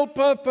eternal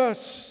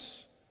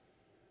purpose,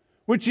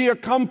 which he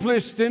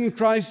accomplished in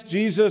Christ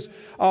Jesus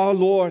our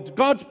Lord.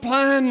 God's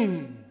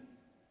plan.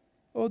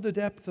 Oh, the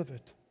depth of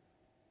it.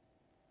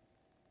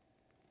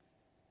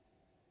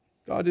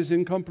 God is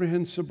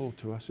incomprehensible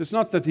to us. It's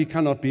not that he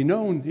cannot be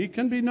known. He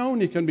can be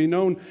known. He can be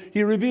known.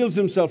 He reveals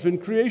himself in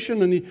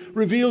creation, and he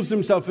reveals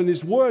himself in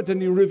his word,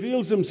 and he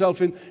reveals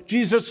himself in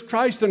Jesus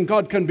Christ, and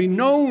God can be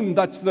known.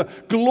 That's the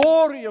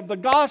glory of the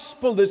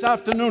gospel this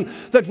afternoon,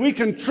 that we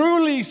can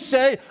truly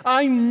say,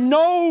 I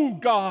know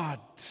God.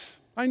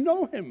 I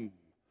know him.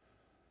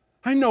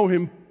 I know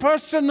him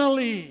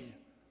personally.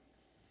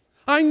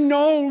 I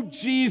know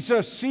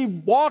Jesus. He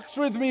walks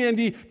with me and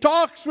he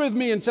talks with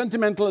me, and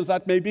sentimental as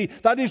that may be,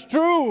 that is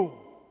true.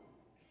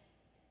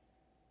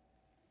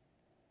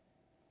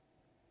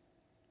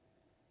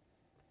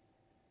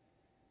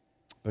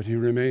 But he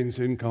remains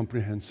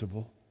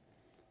incomprehensible.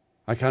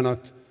 I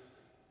cannot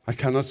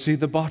see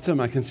the bottom.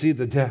 I can see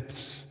the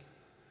depths.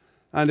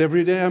 And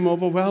every day I'm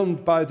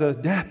overwhelmed by the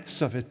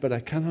depths of it, but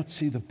I cannot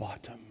see the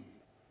bottom.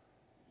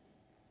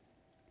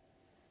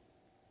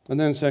 And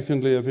then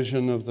secondly, a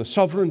vision of the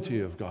sovereignty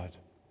of God.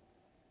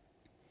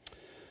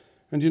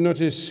 And you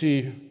notice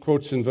he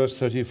quotes in verse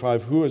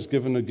 35, who has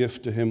given a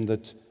gift to him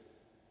that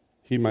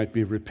he might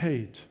be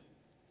repaid?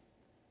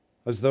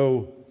 As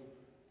though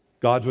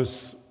God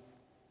was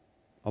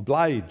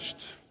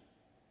obliged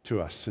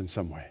to us in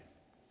some way.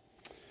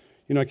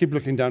 I keep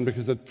looking down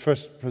because at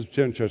First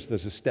Presbyterian Church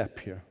there's a step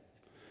here.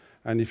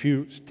 And if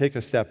you take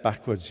a step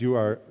backwards, you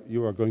are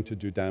going to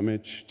do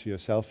damage to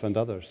yourself and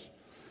others.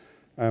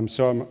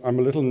 So I'm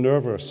a little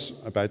nervous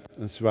about,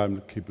 that's why I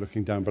keep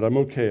looking down, but I'm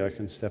okay, I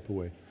can step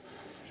away.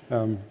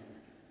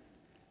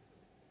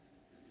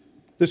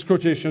 This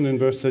quotation in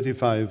verse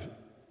 35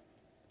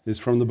 is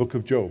from the book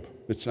of Job.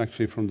 It's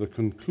actually from the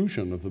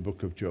conclusion of the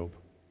book of Job.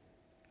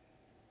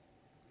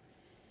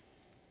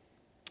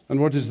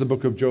 And what is the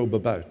book of Job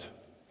about?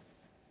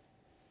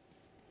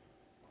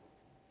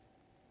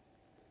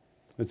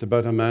 It's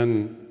about a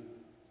man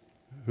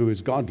who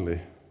is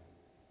godly,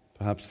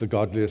 perhaps the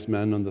godliest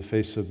man on the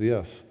face of the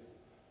earth,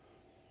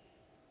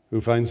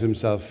 who finds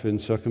himself in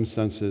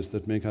circumstances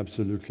that make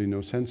absolutely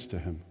no sense to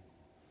him.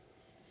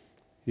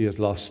 He has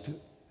lost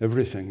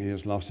everything. He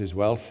has lost his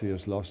wealth. He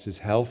has lost his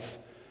health.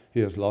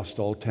 He has lost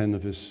all 10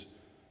 of his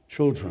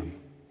children.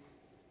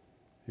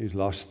 He's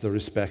lost the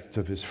respect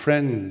of his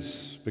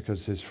friends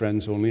because his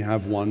friends only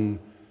have one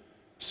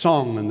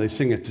song and they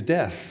sing it to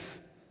death.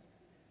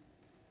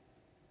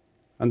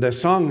 And their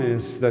song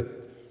is that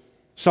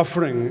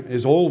suffering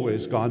is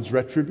always God's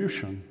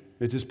retribution.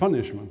 It is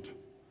punishment.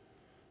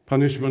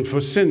 Punishment for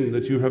sin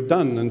that you have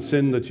done, and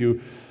sin that you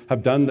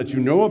have done that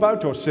you know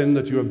about, or sin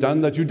that you have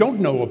done that you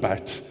don't know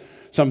about.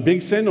 Some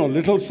big sin or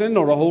little sin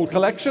or a whole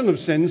collection of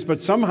sins,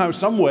 but somehow,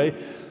 some way,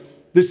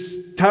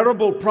 this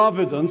terrible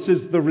providence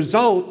is the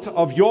result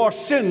of your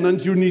sin,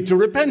 and you need to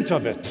repent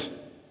of it.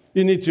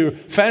 You need to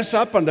fess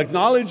up and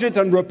acknowledge it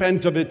and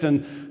repent of it,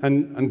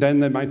 and then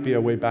there might be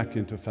a way back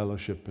into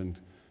fellowship and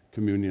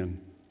communion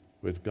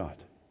with God.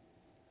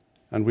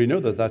 And we know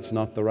that that's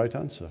not the right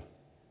answer.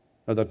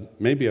 Now,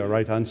 that may be a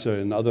right answer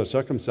in other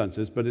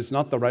circumstances, but it's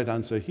not the right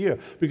answer here,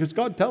 because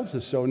God tells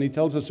us so, and he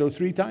tells us so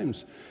 3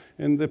 times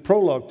in the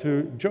prologue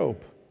to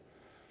Job.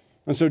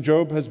 And so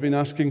Job has been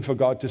asking for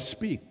God to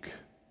speak.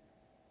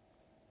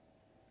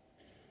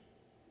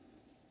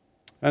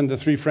 And the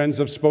 3 friends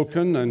have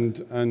spoken,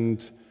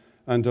 and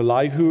and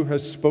Elihu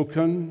has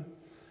spoken,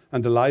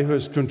 and Elihu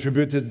has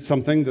contributed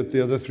something that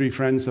the other three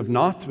friends have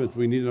not, but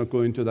we need not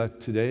go into that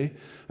today.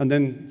 And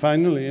then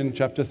finally, in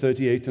chapter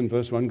 38 and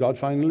verse 1, God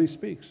finally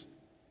speaks.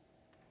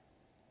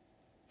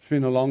 It's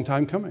been a long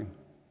time coming.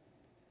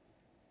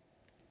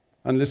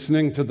 And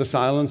listening to the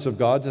silence of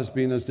God has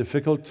been as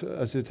difficult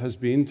as it has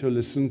been to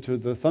listen to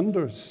the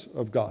thunders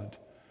of God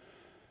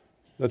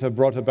that have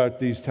brought about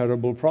these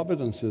terrible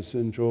providences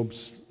in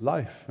Job's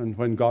life. And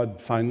when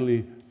God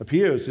finally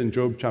appears in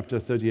Job chapter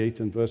 38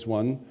 and verse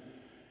 1,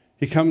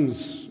 he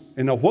comes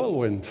in a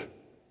whirlwind.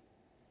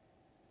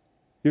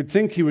 You'd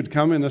think he would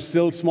come in a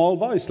still small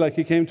voice, like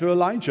he came to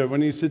Elijah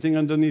when he's sitting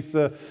underneath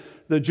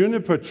the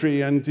juniper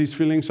tree and he's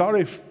feeling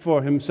sorry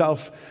for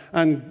himself.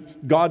 And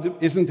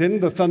God isn't in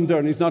the thunder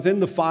and he's not in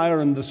the fire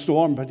and the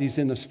storm, but he's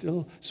in a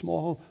still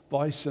small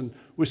voice and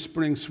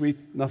whispering sweet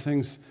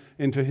nothings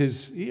into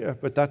his ear.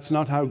 But that's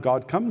not how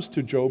God comes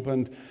to Job.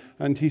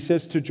 And he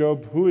says to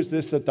Job, "Who is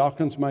this that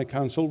darkens my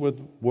counsel with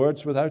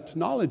words without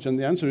knowledge?" And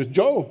the answer is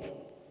Job.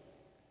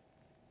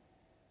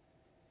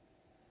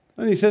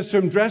 And he says to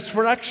him, "Dress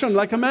for action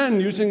like a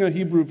man," using a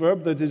Hebrew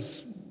verb that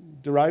is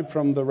derived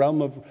from the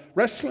realm of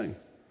wrestling.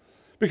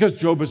 Because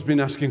Job has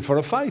been asking for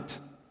a fight.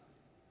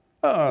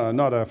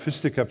 Not a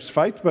fisticuffs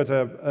fight, but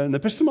an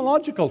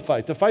epistemological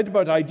fight, a fight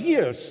about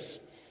ideas,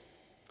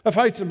 a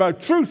fight about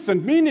truth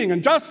and meaning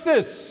and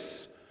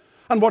justice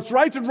and what's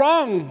right and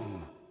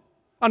wrong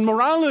and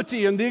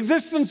morality and the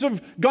existence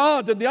of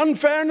God and the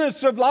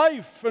unfairness of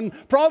life and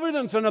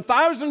providence and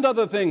 1,000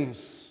 other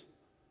things.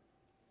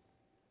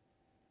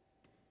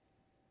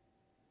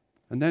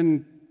 And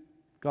then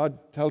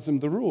God tells him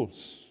the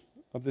rules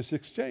of this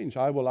exchange.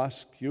 "I will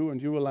ask you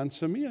and you will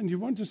answer me." And you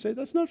want to say,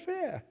 that's not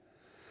fair.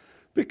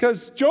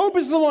 Because Job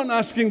is the one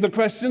asking the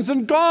questions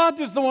and God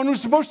is the one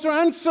who's supposed to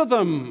answer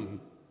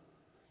them.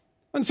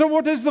 And so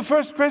what is the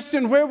first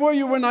question? Where were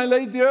you when I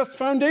laid the earth's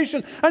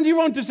foundation? And you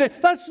want to say,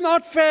 that's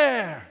not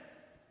fair.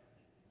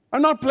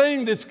 I'm not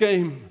playing this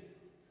game.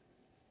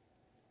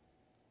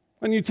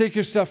 And you take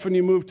your stuff and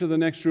you move to the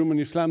next room and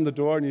you slam the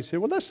door and you say,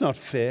 well, that's not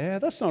fair.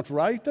 That's not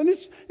right. And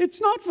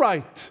it's not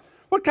right.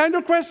 What kind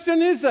of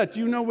question is that? Do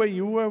you know where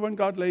you were when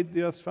God laid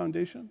the earth's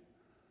foundation?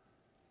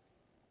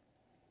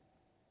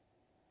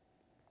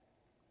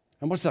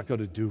 And what's that got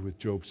to do with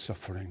Job's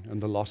suffering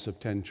and the loss of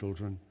 10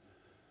 children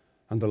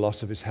and the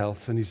loss of his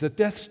health? And he's at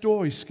death's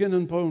door, he's skin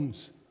and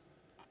bones.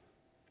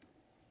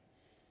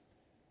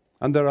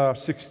 And there are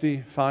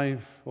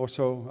 65 or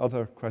so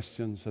other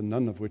questions, and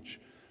none of which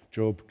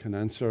Job can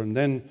answer. And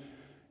then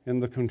in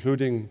the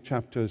concluding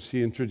chapters,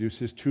 he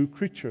introduces two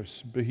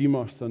creatures,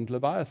 Behemoth and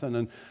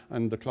Leviathan,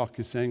 and the clock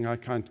is saying, I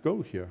can't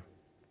go here.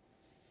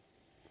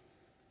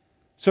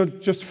 So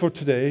just for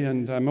today,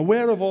 and I'm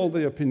aware of all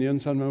the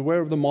opinions, I'm aware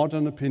of the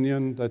modern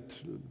opinion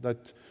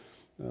that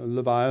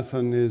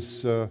Leviathan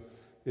is a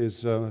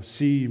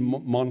sea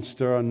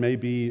monster and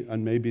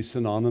maybe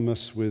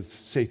synonymous with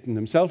Satan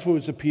himself, who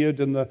has appeared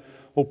in the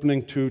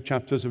opening 2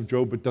 chapters of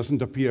Job, but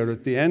doesn't appear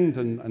at the end,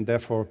 and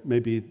therefore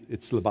maybe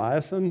it's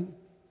Leviathan.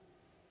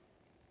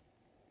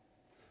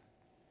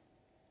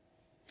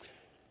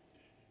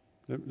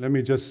 Let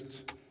me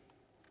just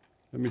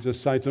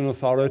cite an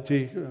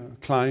authority,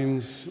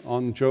 Klein's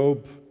on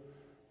Job,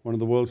 one of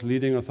the world's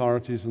leading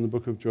authorities in the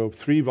book of Job,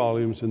 3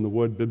 volumes in the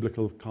Word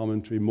Biblical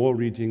Commentary, more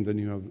reading than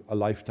you have a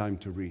lifetime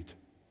to read.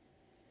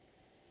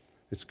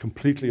 It's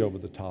completely over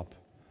the top.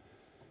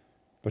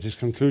 But his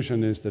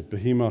conclusion is that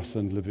Behemoth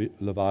and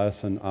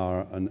Leviathan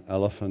are an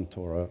elephant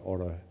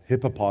or a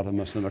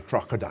hippopotamus and a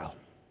crocodile.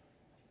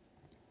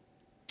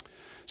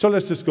 So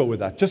let's just go with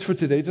that. Just for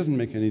today, it doesn't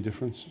make any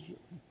difference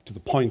to the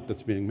point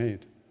that's being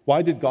made.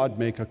 Why did God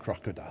make a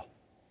crocodile?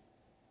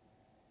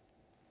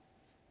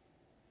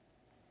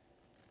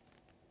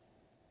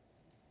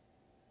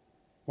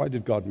 Why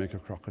did God make a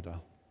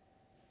crocodile?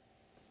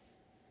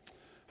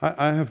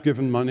 I have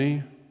given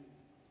money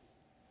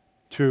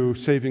to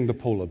saving the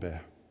polar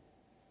bear.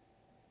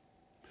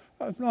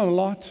 Not a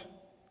lot.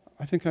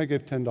 I think I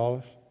gave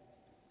 $10.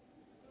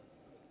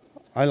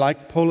 I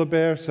like polar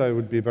bears. I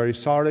would be very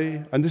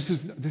sorry. And this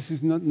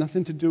is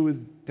nothing to do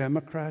with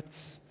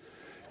Democrats.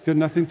 It's got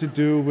nothing to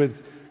do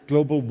with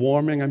global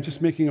warming. I'm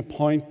just making a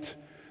point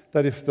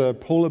that if the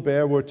polar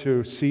bear were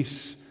to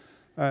cease,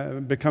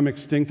 become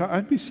extinct,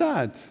 I'd be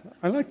sad.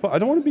 I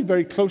don't want to be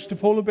very close to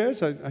polar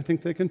bears. I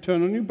think they can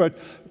turn on you, but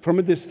from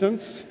a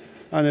distance.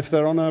 And if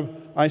they're on an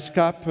ice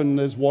cap and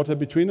there's water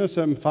between us,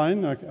 I'm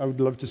fine. I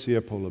would love to see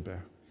a polar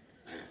bear.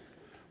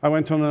 I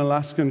went on an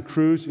Alaskan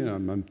cruise. You know,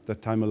 I'm at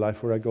that time of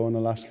life where I go on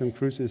Alaskan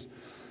cruises.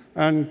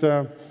 And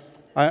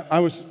I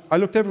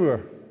looked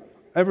everywhere.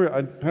 I had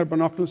a pair of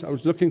binoculars. I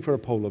was looking for a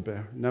polar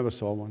bear. Never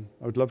saw one.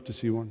 I would love to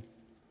see one.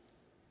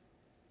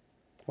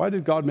 Why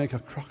did God make a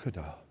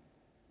crocodile?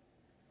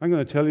 I'm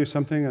going to tell you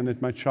something, and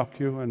it might shock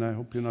you, and I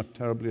hope you're not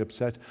terribly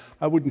upset.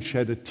 I wouldn't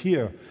shed a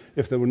tear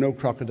if there were no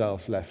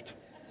crocodiles left.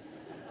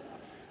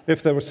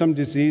 If there was some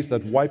disease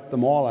that wiped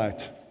them all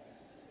out.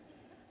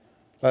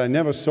 But I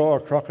never saw a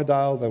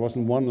crocodile, there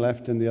wasn't one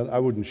left in the other, I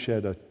wouldn't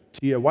shed a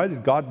Tia, why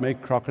did God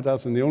make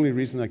crocodiles? And the only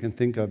reason I can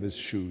think of is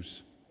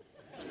shoes.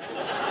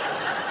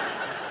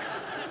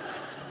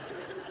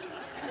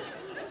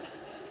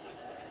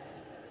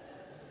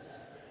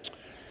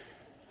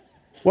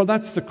 Well,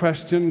 that's the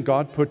question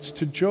God puts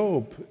to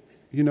Job,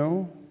 you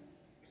know.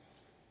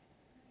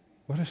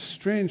 What a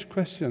strange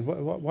question.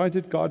 Why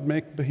did God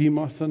make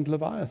Behemoth and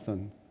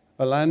Leviathan?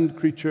 A land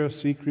creature, a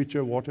sea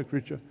creature, water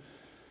creature.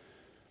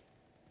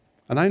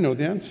 And I know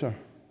the answer.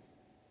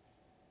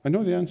 I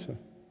know the answer.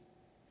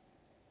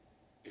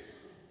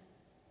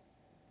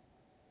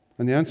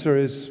 And the answer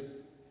is,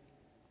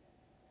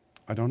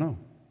 I don't know.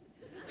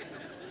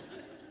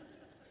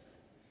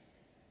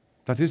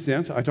 That is the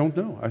answer. I don't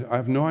know. I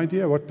have no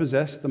idea what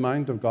possessed the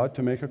mind of God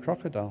to make a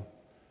crocodile.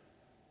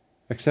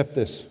 Except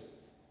this.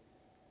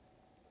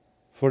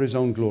 For his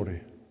own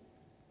glory.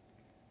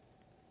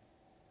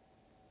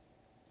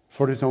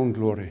 For his own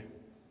glory.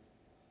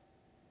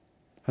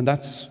 And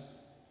that's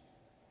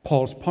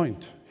Paul's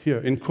point here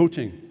in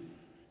quoting.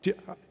 Do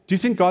you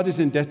think God is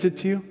indebted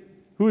to you?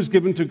 Who is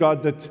given to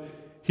God that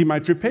he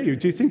might repay you?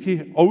 Do you think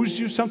he owes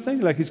you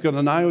something? Like he's got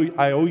an I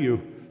owe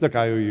you. Look,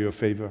 I owe you a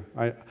favor.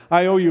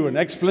 I owe you an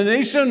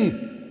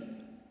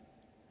explanation.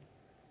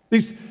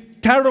 These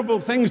terrible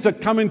things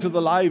that come into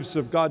the lives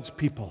of God's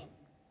people.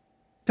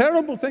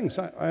 Terrible things.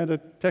 I had a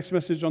text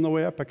message on the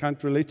way up. I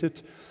can't relate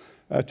it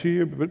to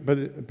you,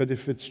 but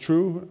if it's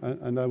true,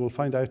 and I will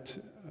find out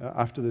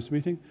after this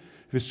meeting,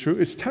 if it's true,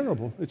 it's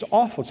terrible. It's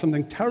awful.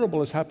 Something terrible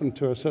has happened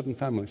to a certain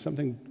family.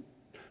 Something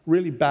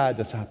really bad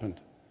has happened.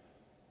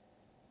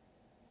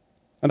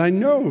 And I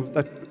know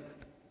that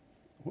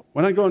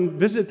when I go and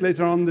visit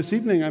later on this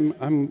evening,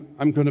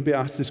 I'm going to be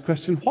asked this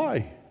question,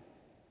 why?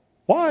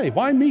 Why?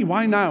 Why me?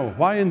 Why now?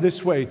 Why in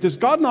this way? Does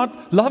God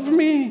not love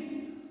me?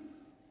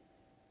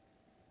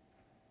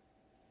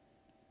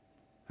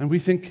 And we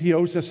think he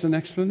owes us an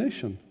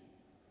explanation.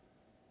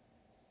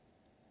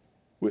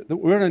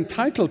 We're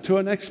entitled to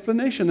an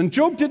explanation. And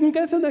Job didn't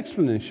get an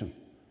explanation.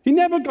 He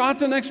never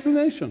got an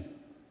explanation.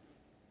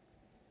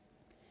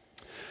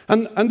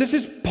 And this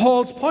is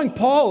Paul's point.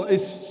 Paul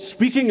is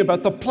speaking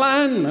about the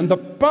plan and the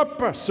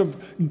purpose of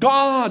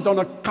God on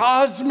a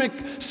cosmic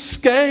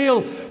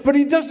scale, but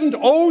he doesn't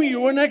owe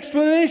you an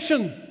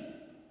explanation.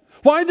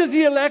 Why does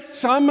he elect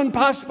some and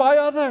pass by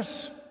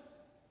others?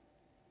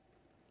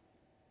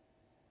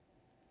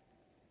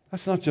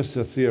 That's not just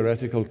a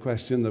theoretical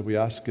question that we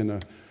ask in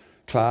a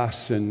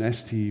class in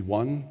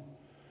ST1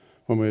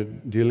 when we're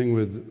dealing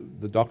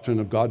with the doctrine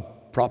of God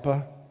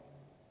proper.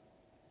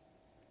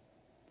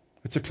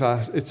 It's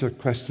a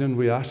question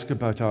we ask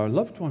about our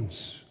loved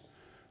ones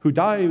who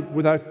die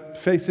without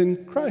faith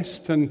in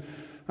Christ,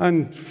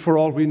 and for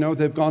all we know,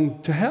 they've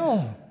gone to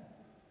hell.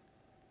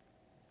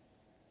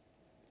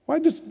 Why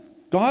does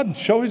God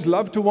show his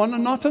love to one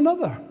and not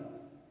another?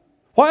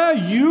 Why are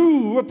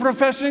you a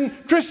professing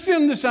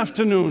Christian this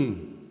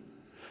afternoon?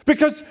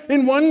 Because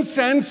in one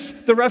sense,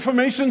 the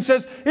Reformation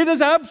says it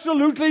has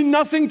absolutely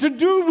nothing to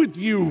do with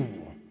you.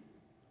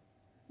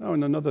 Now,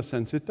 in another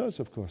sense, it does,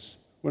 of course.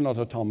 We're not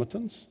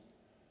automatons.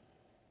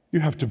 You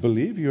have to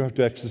believe, you have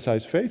to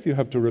exercise faith, you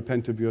have to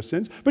repent of your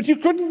sins. But you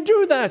couldn't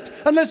do that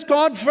unless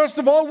God, first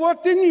of all,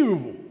 worked in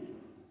you.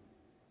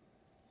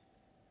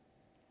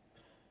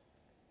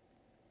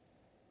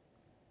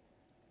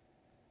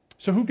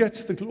 So who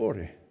gets the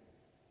glory?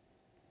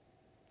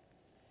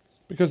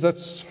 Because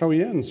that's how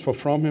he ends, for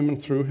from him and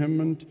through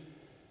him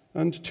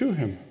and to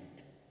him.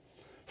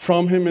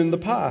 From him in the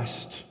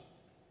past.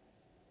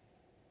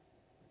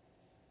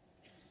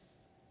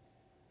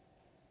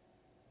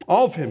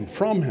 Of him,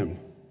 from him.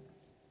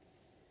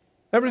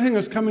 Everything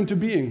has come into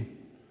being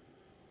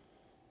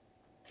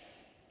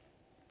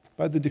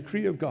by the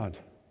decree of God,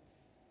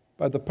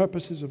 by the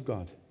purposes of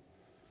God.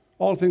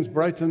 All things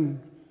bright and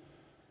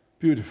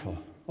beautiful,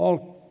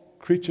 all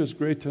creatures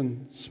great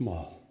and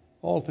small,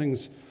 all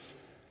things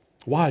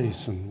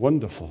wise and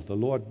wonderful. The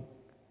Lord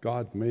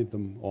God made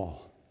them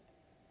all.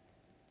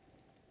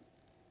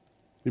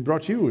 He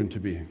brought you into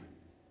being,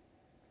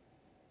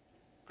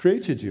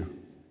 created you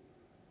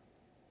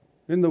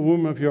in the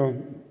womb of your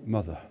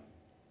mother.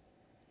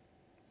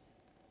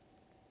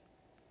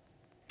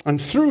 And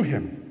through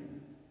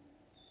him,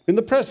 in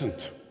the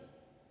present,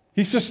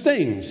 he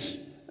sustains.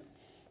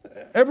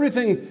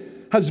 Everything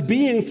has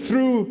being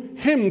through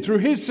him, through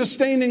his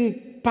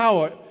sustaining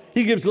power.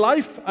 He gives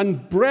life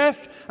and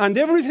breath and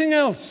everything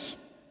else.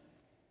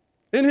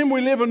 In him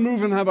we live and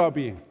move and have our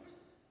being.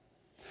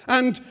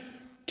 And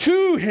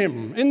to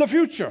him in the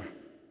future,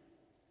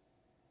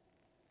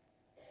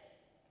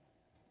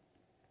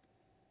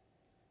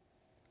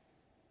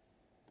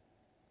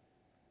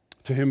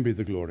 to him be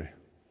the glory.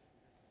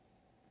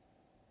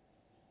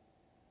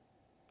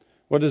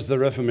 What does the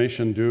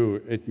Reformation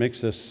do? It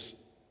makes us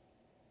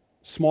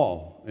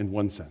small in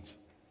one sense.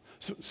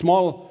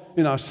 Small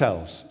in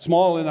ourselves,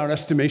 small in our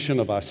estimation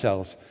of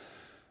ourselves.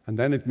 And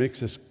then it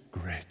makes us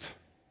great.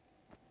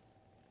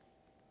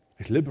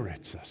 It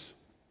liberates us.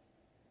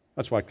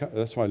 That's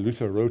why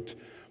Luther wrote,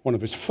 One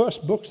of his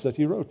first books that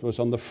he wrote was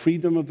on the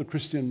freedom of the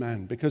Christian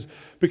man, because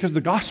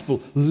the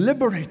gospel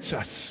liberates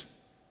us.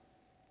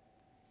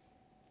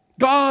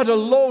 God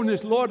alone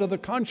is Lord of the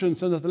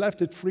conscience and hath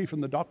left it free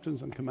from the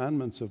doctrines and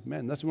commandments of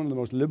men. That's one of the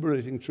most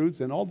liberating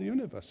truths in all the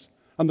universe.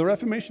 And the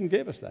Reformation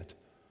gave us that,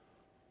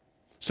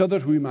 so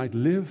that we might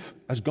live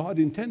as God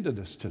intended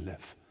us to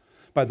live,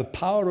 by the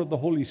power of the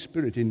Holy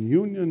Spirit in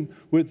union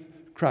with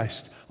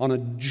Christ, on a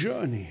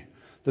journey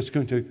that's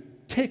going to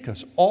take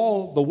us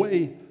all the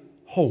way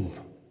home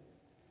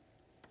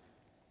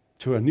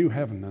to a new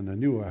heaven and a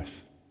new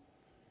earth.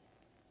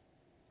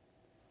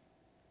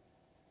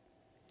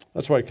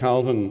 That's why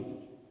Calvin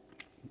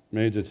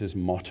made it his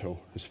motto,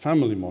 his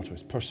family motto,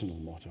 his personal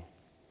motto.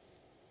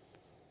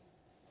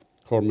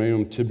 Cor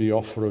meum tibi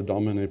offero,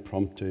 Domine,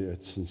 prompte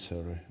et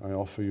sincere. I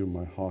offer you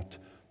my heart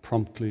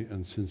promptly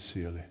and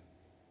sincerely.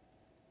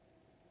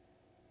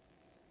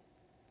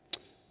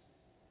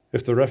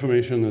 If the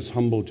Reformation has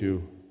humbled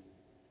you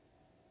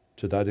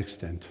to that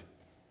extent,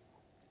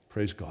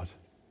 praise God.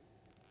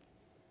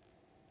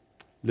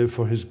 Live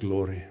for his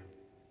glory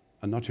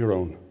and not your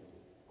own.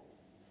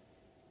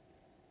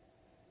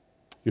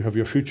 You have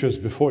your futures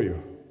before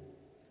you.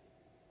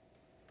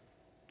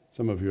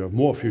 Some of you have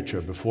more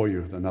future before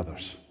you than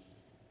others.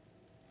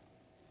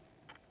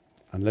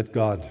 And let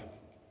God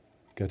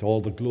get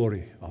all the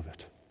glory of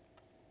it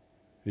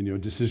in your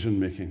decision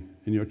making,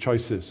 in your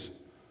choices,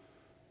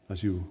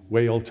 as you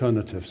weigh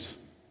alternatives,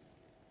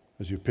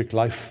 as you pick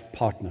life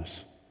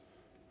partners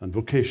and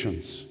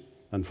vocations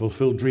and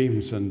fulfill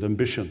dreams and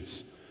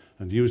ambitions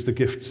and use the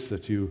gifts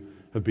that you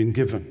have been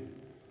given,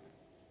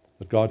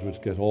 that God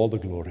would get all the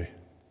glory.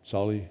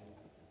 Soli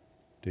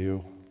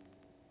Deo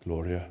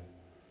Gloria,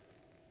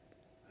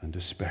 and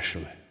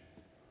especially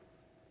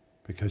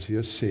because he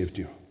has saved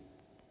you.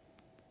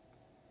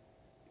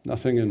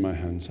 Nothing in my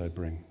hands I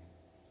bring.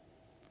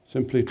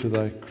 Simply to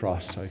thy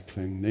cross I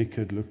cling.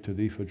 Naked look to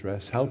thee for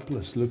dress.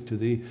 Helpless look to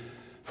thee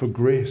for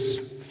grace.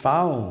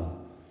 Foul,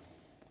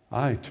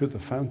 I to the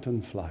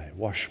fountain fly.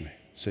 Wash me,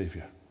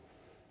 Savior,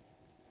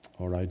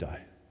 or I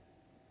die.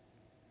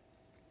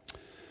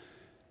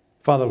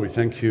 Father, we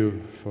thank you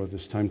for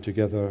this time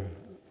together.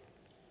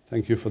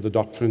 Thank you for the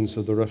doctrines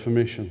of the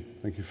Reformation.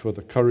 Thank you for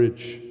the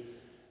courage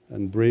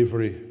and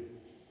bravery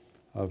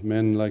of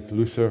men like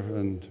Luther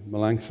and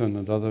Melanchthon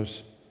and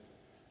others,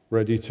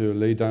 ready to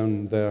lay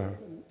down their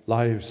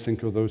lives.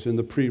 Think of those in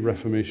the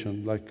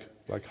pre-Reformation,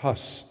 like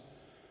Huss,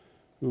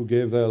 who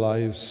gave their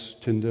lives,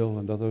 Tyndale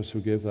and others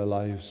who gave their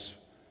lives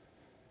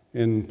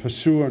in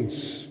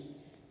pursuance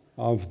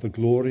of the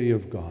glory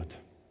of God.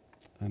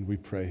 And we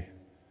pray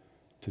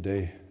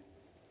today,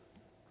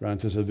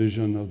 grant us a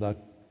vision of that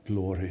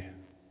glory.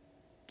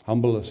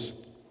 Humble us,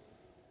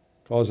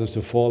 cause us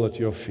to fall at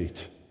your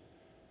feet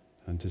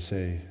and to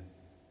say,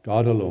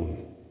 God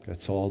alone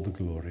gets all the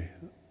glory,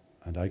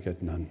 and I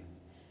get none.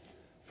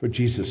 For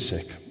Jesus'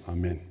 sake,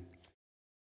 amen.